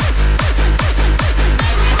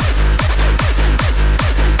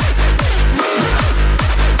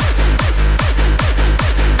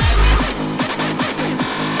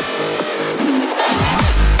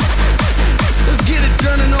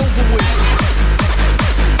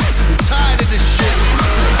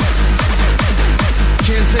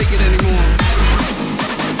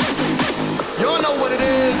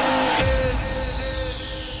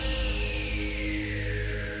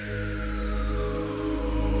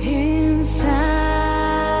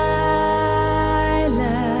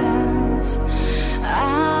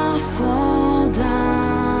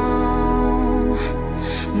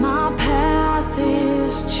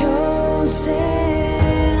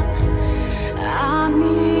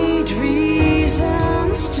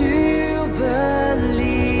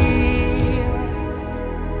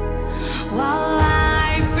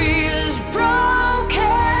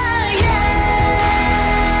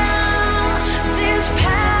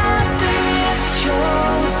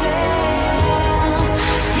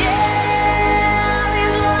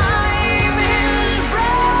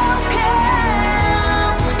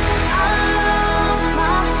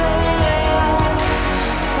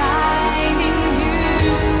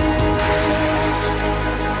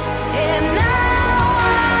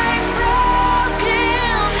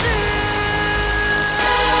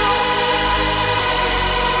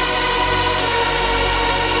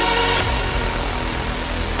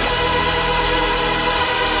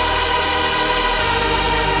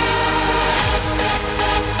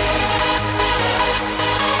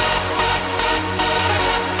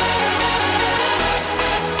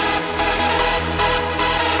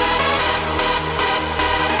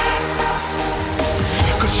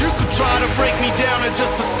 you could try to break me down and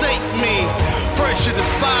just forsake me. First you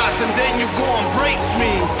despise and then you go and breaks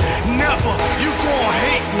me. Never, you go and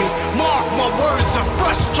hate me. Mark my words, I'm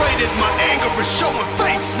frustrated. My anger is showing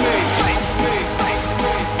face me. Face me.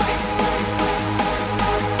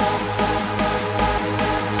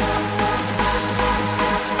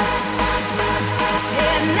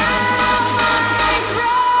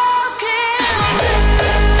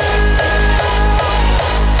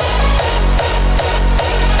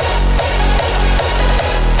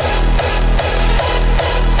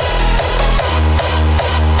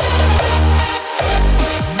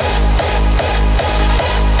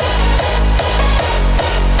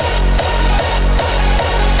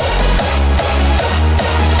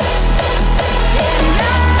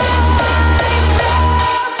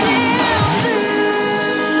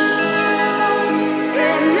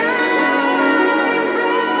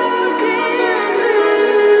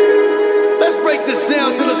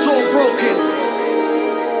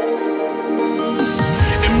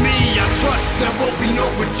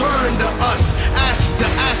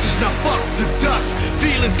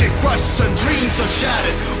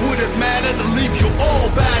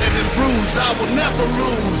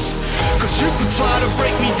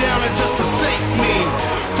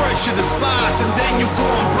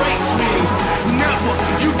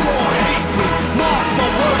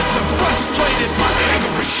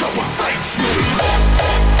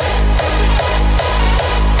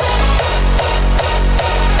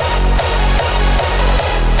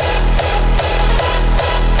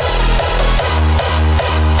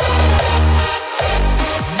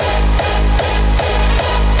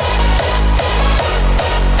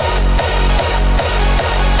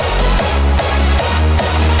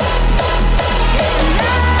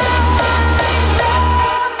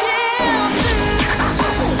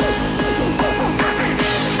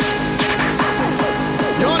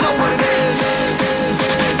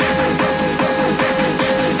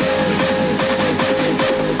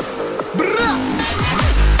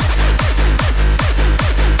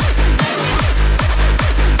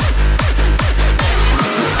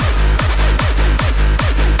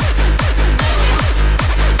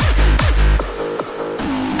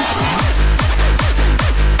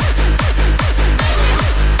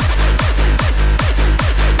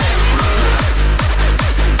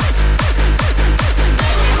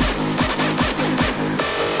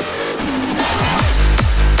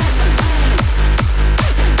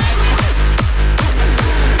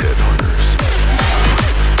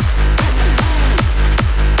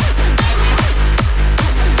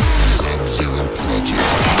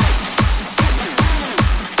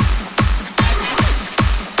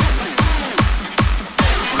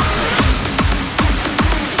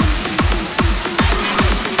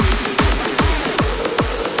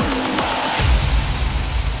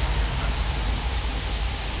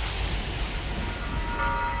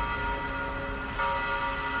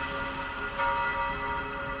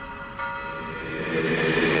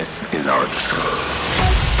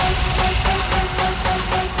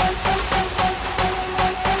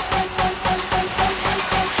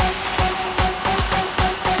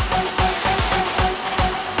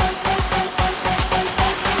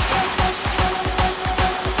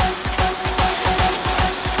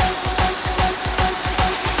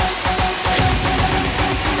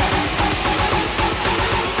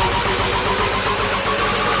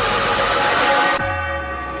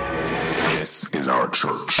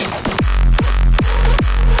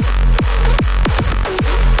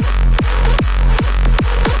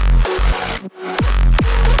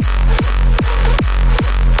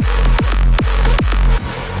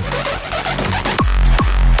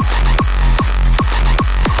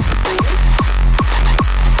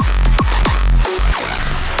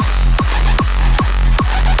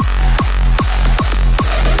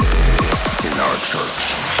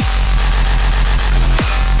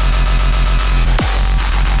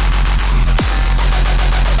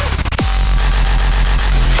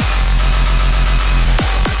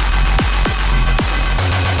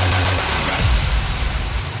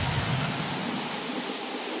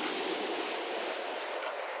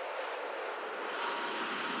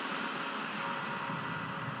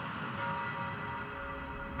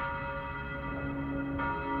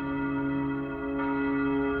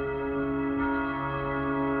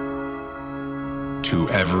 To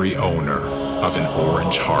every owner of an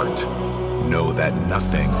orange heart, know that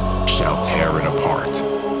nothing shall tear it apart.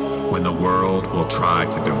 When the world will try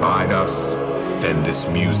to divide us, then this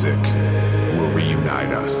music will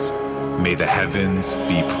reunite us. May the heavens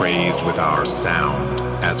be praised with our sound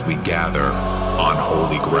as we gather on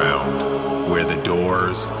holy ground, where the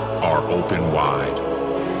doors are open wide.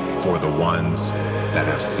 for the ones that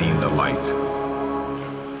have seen the light.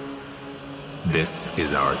 This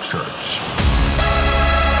is our church.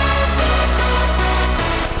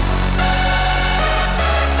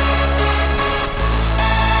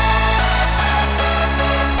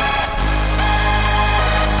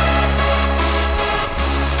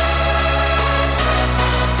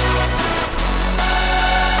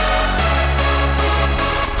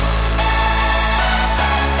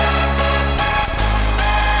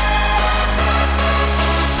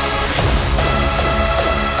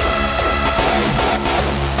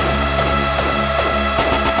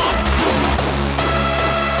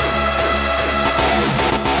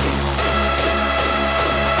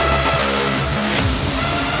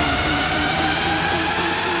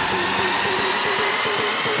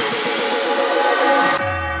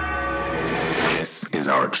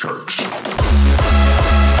 Our church.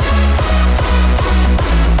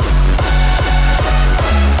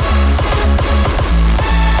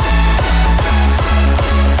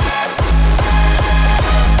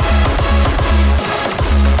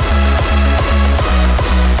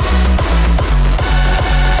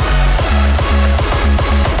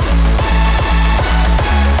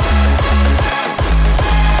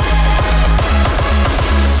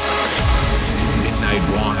 Midnight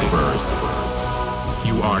wanderers.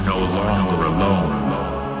 You are no longer alone.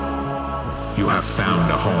 You have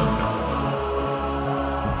found a home.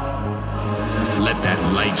 Let that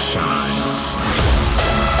light shine.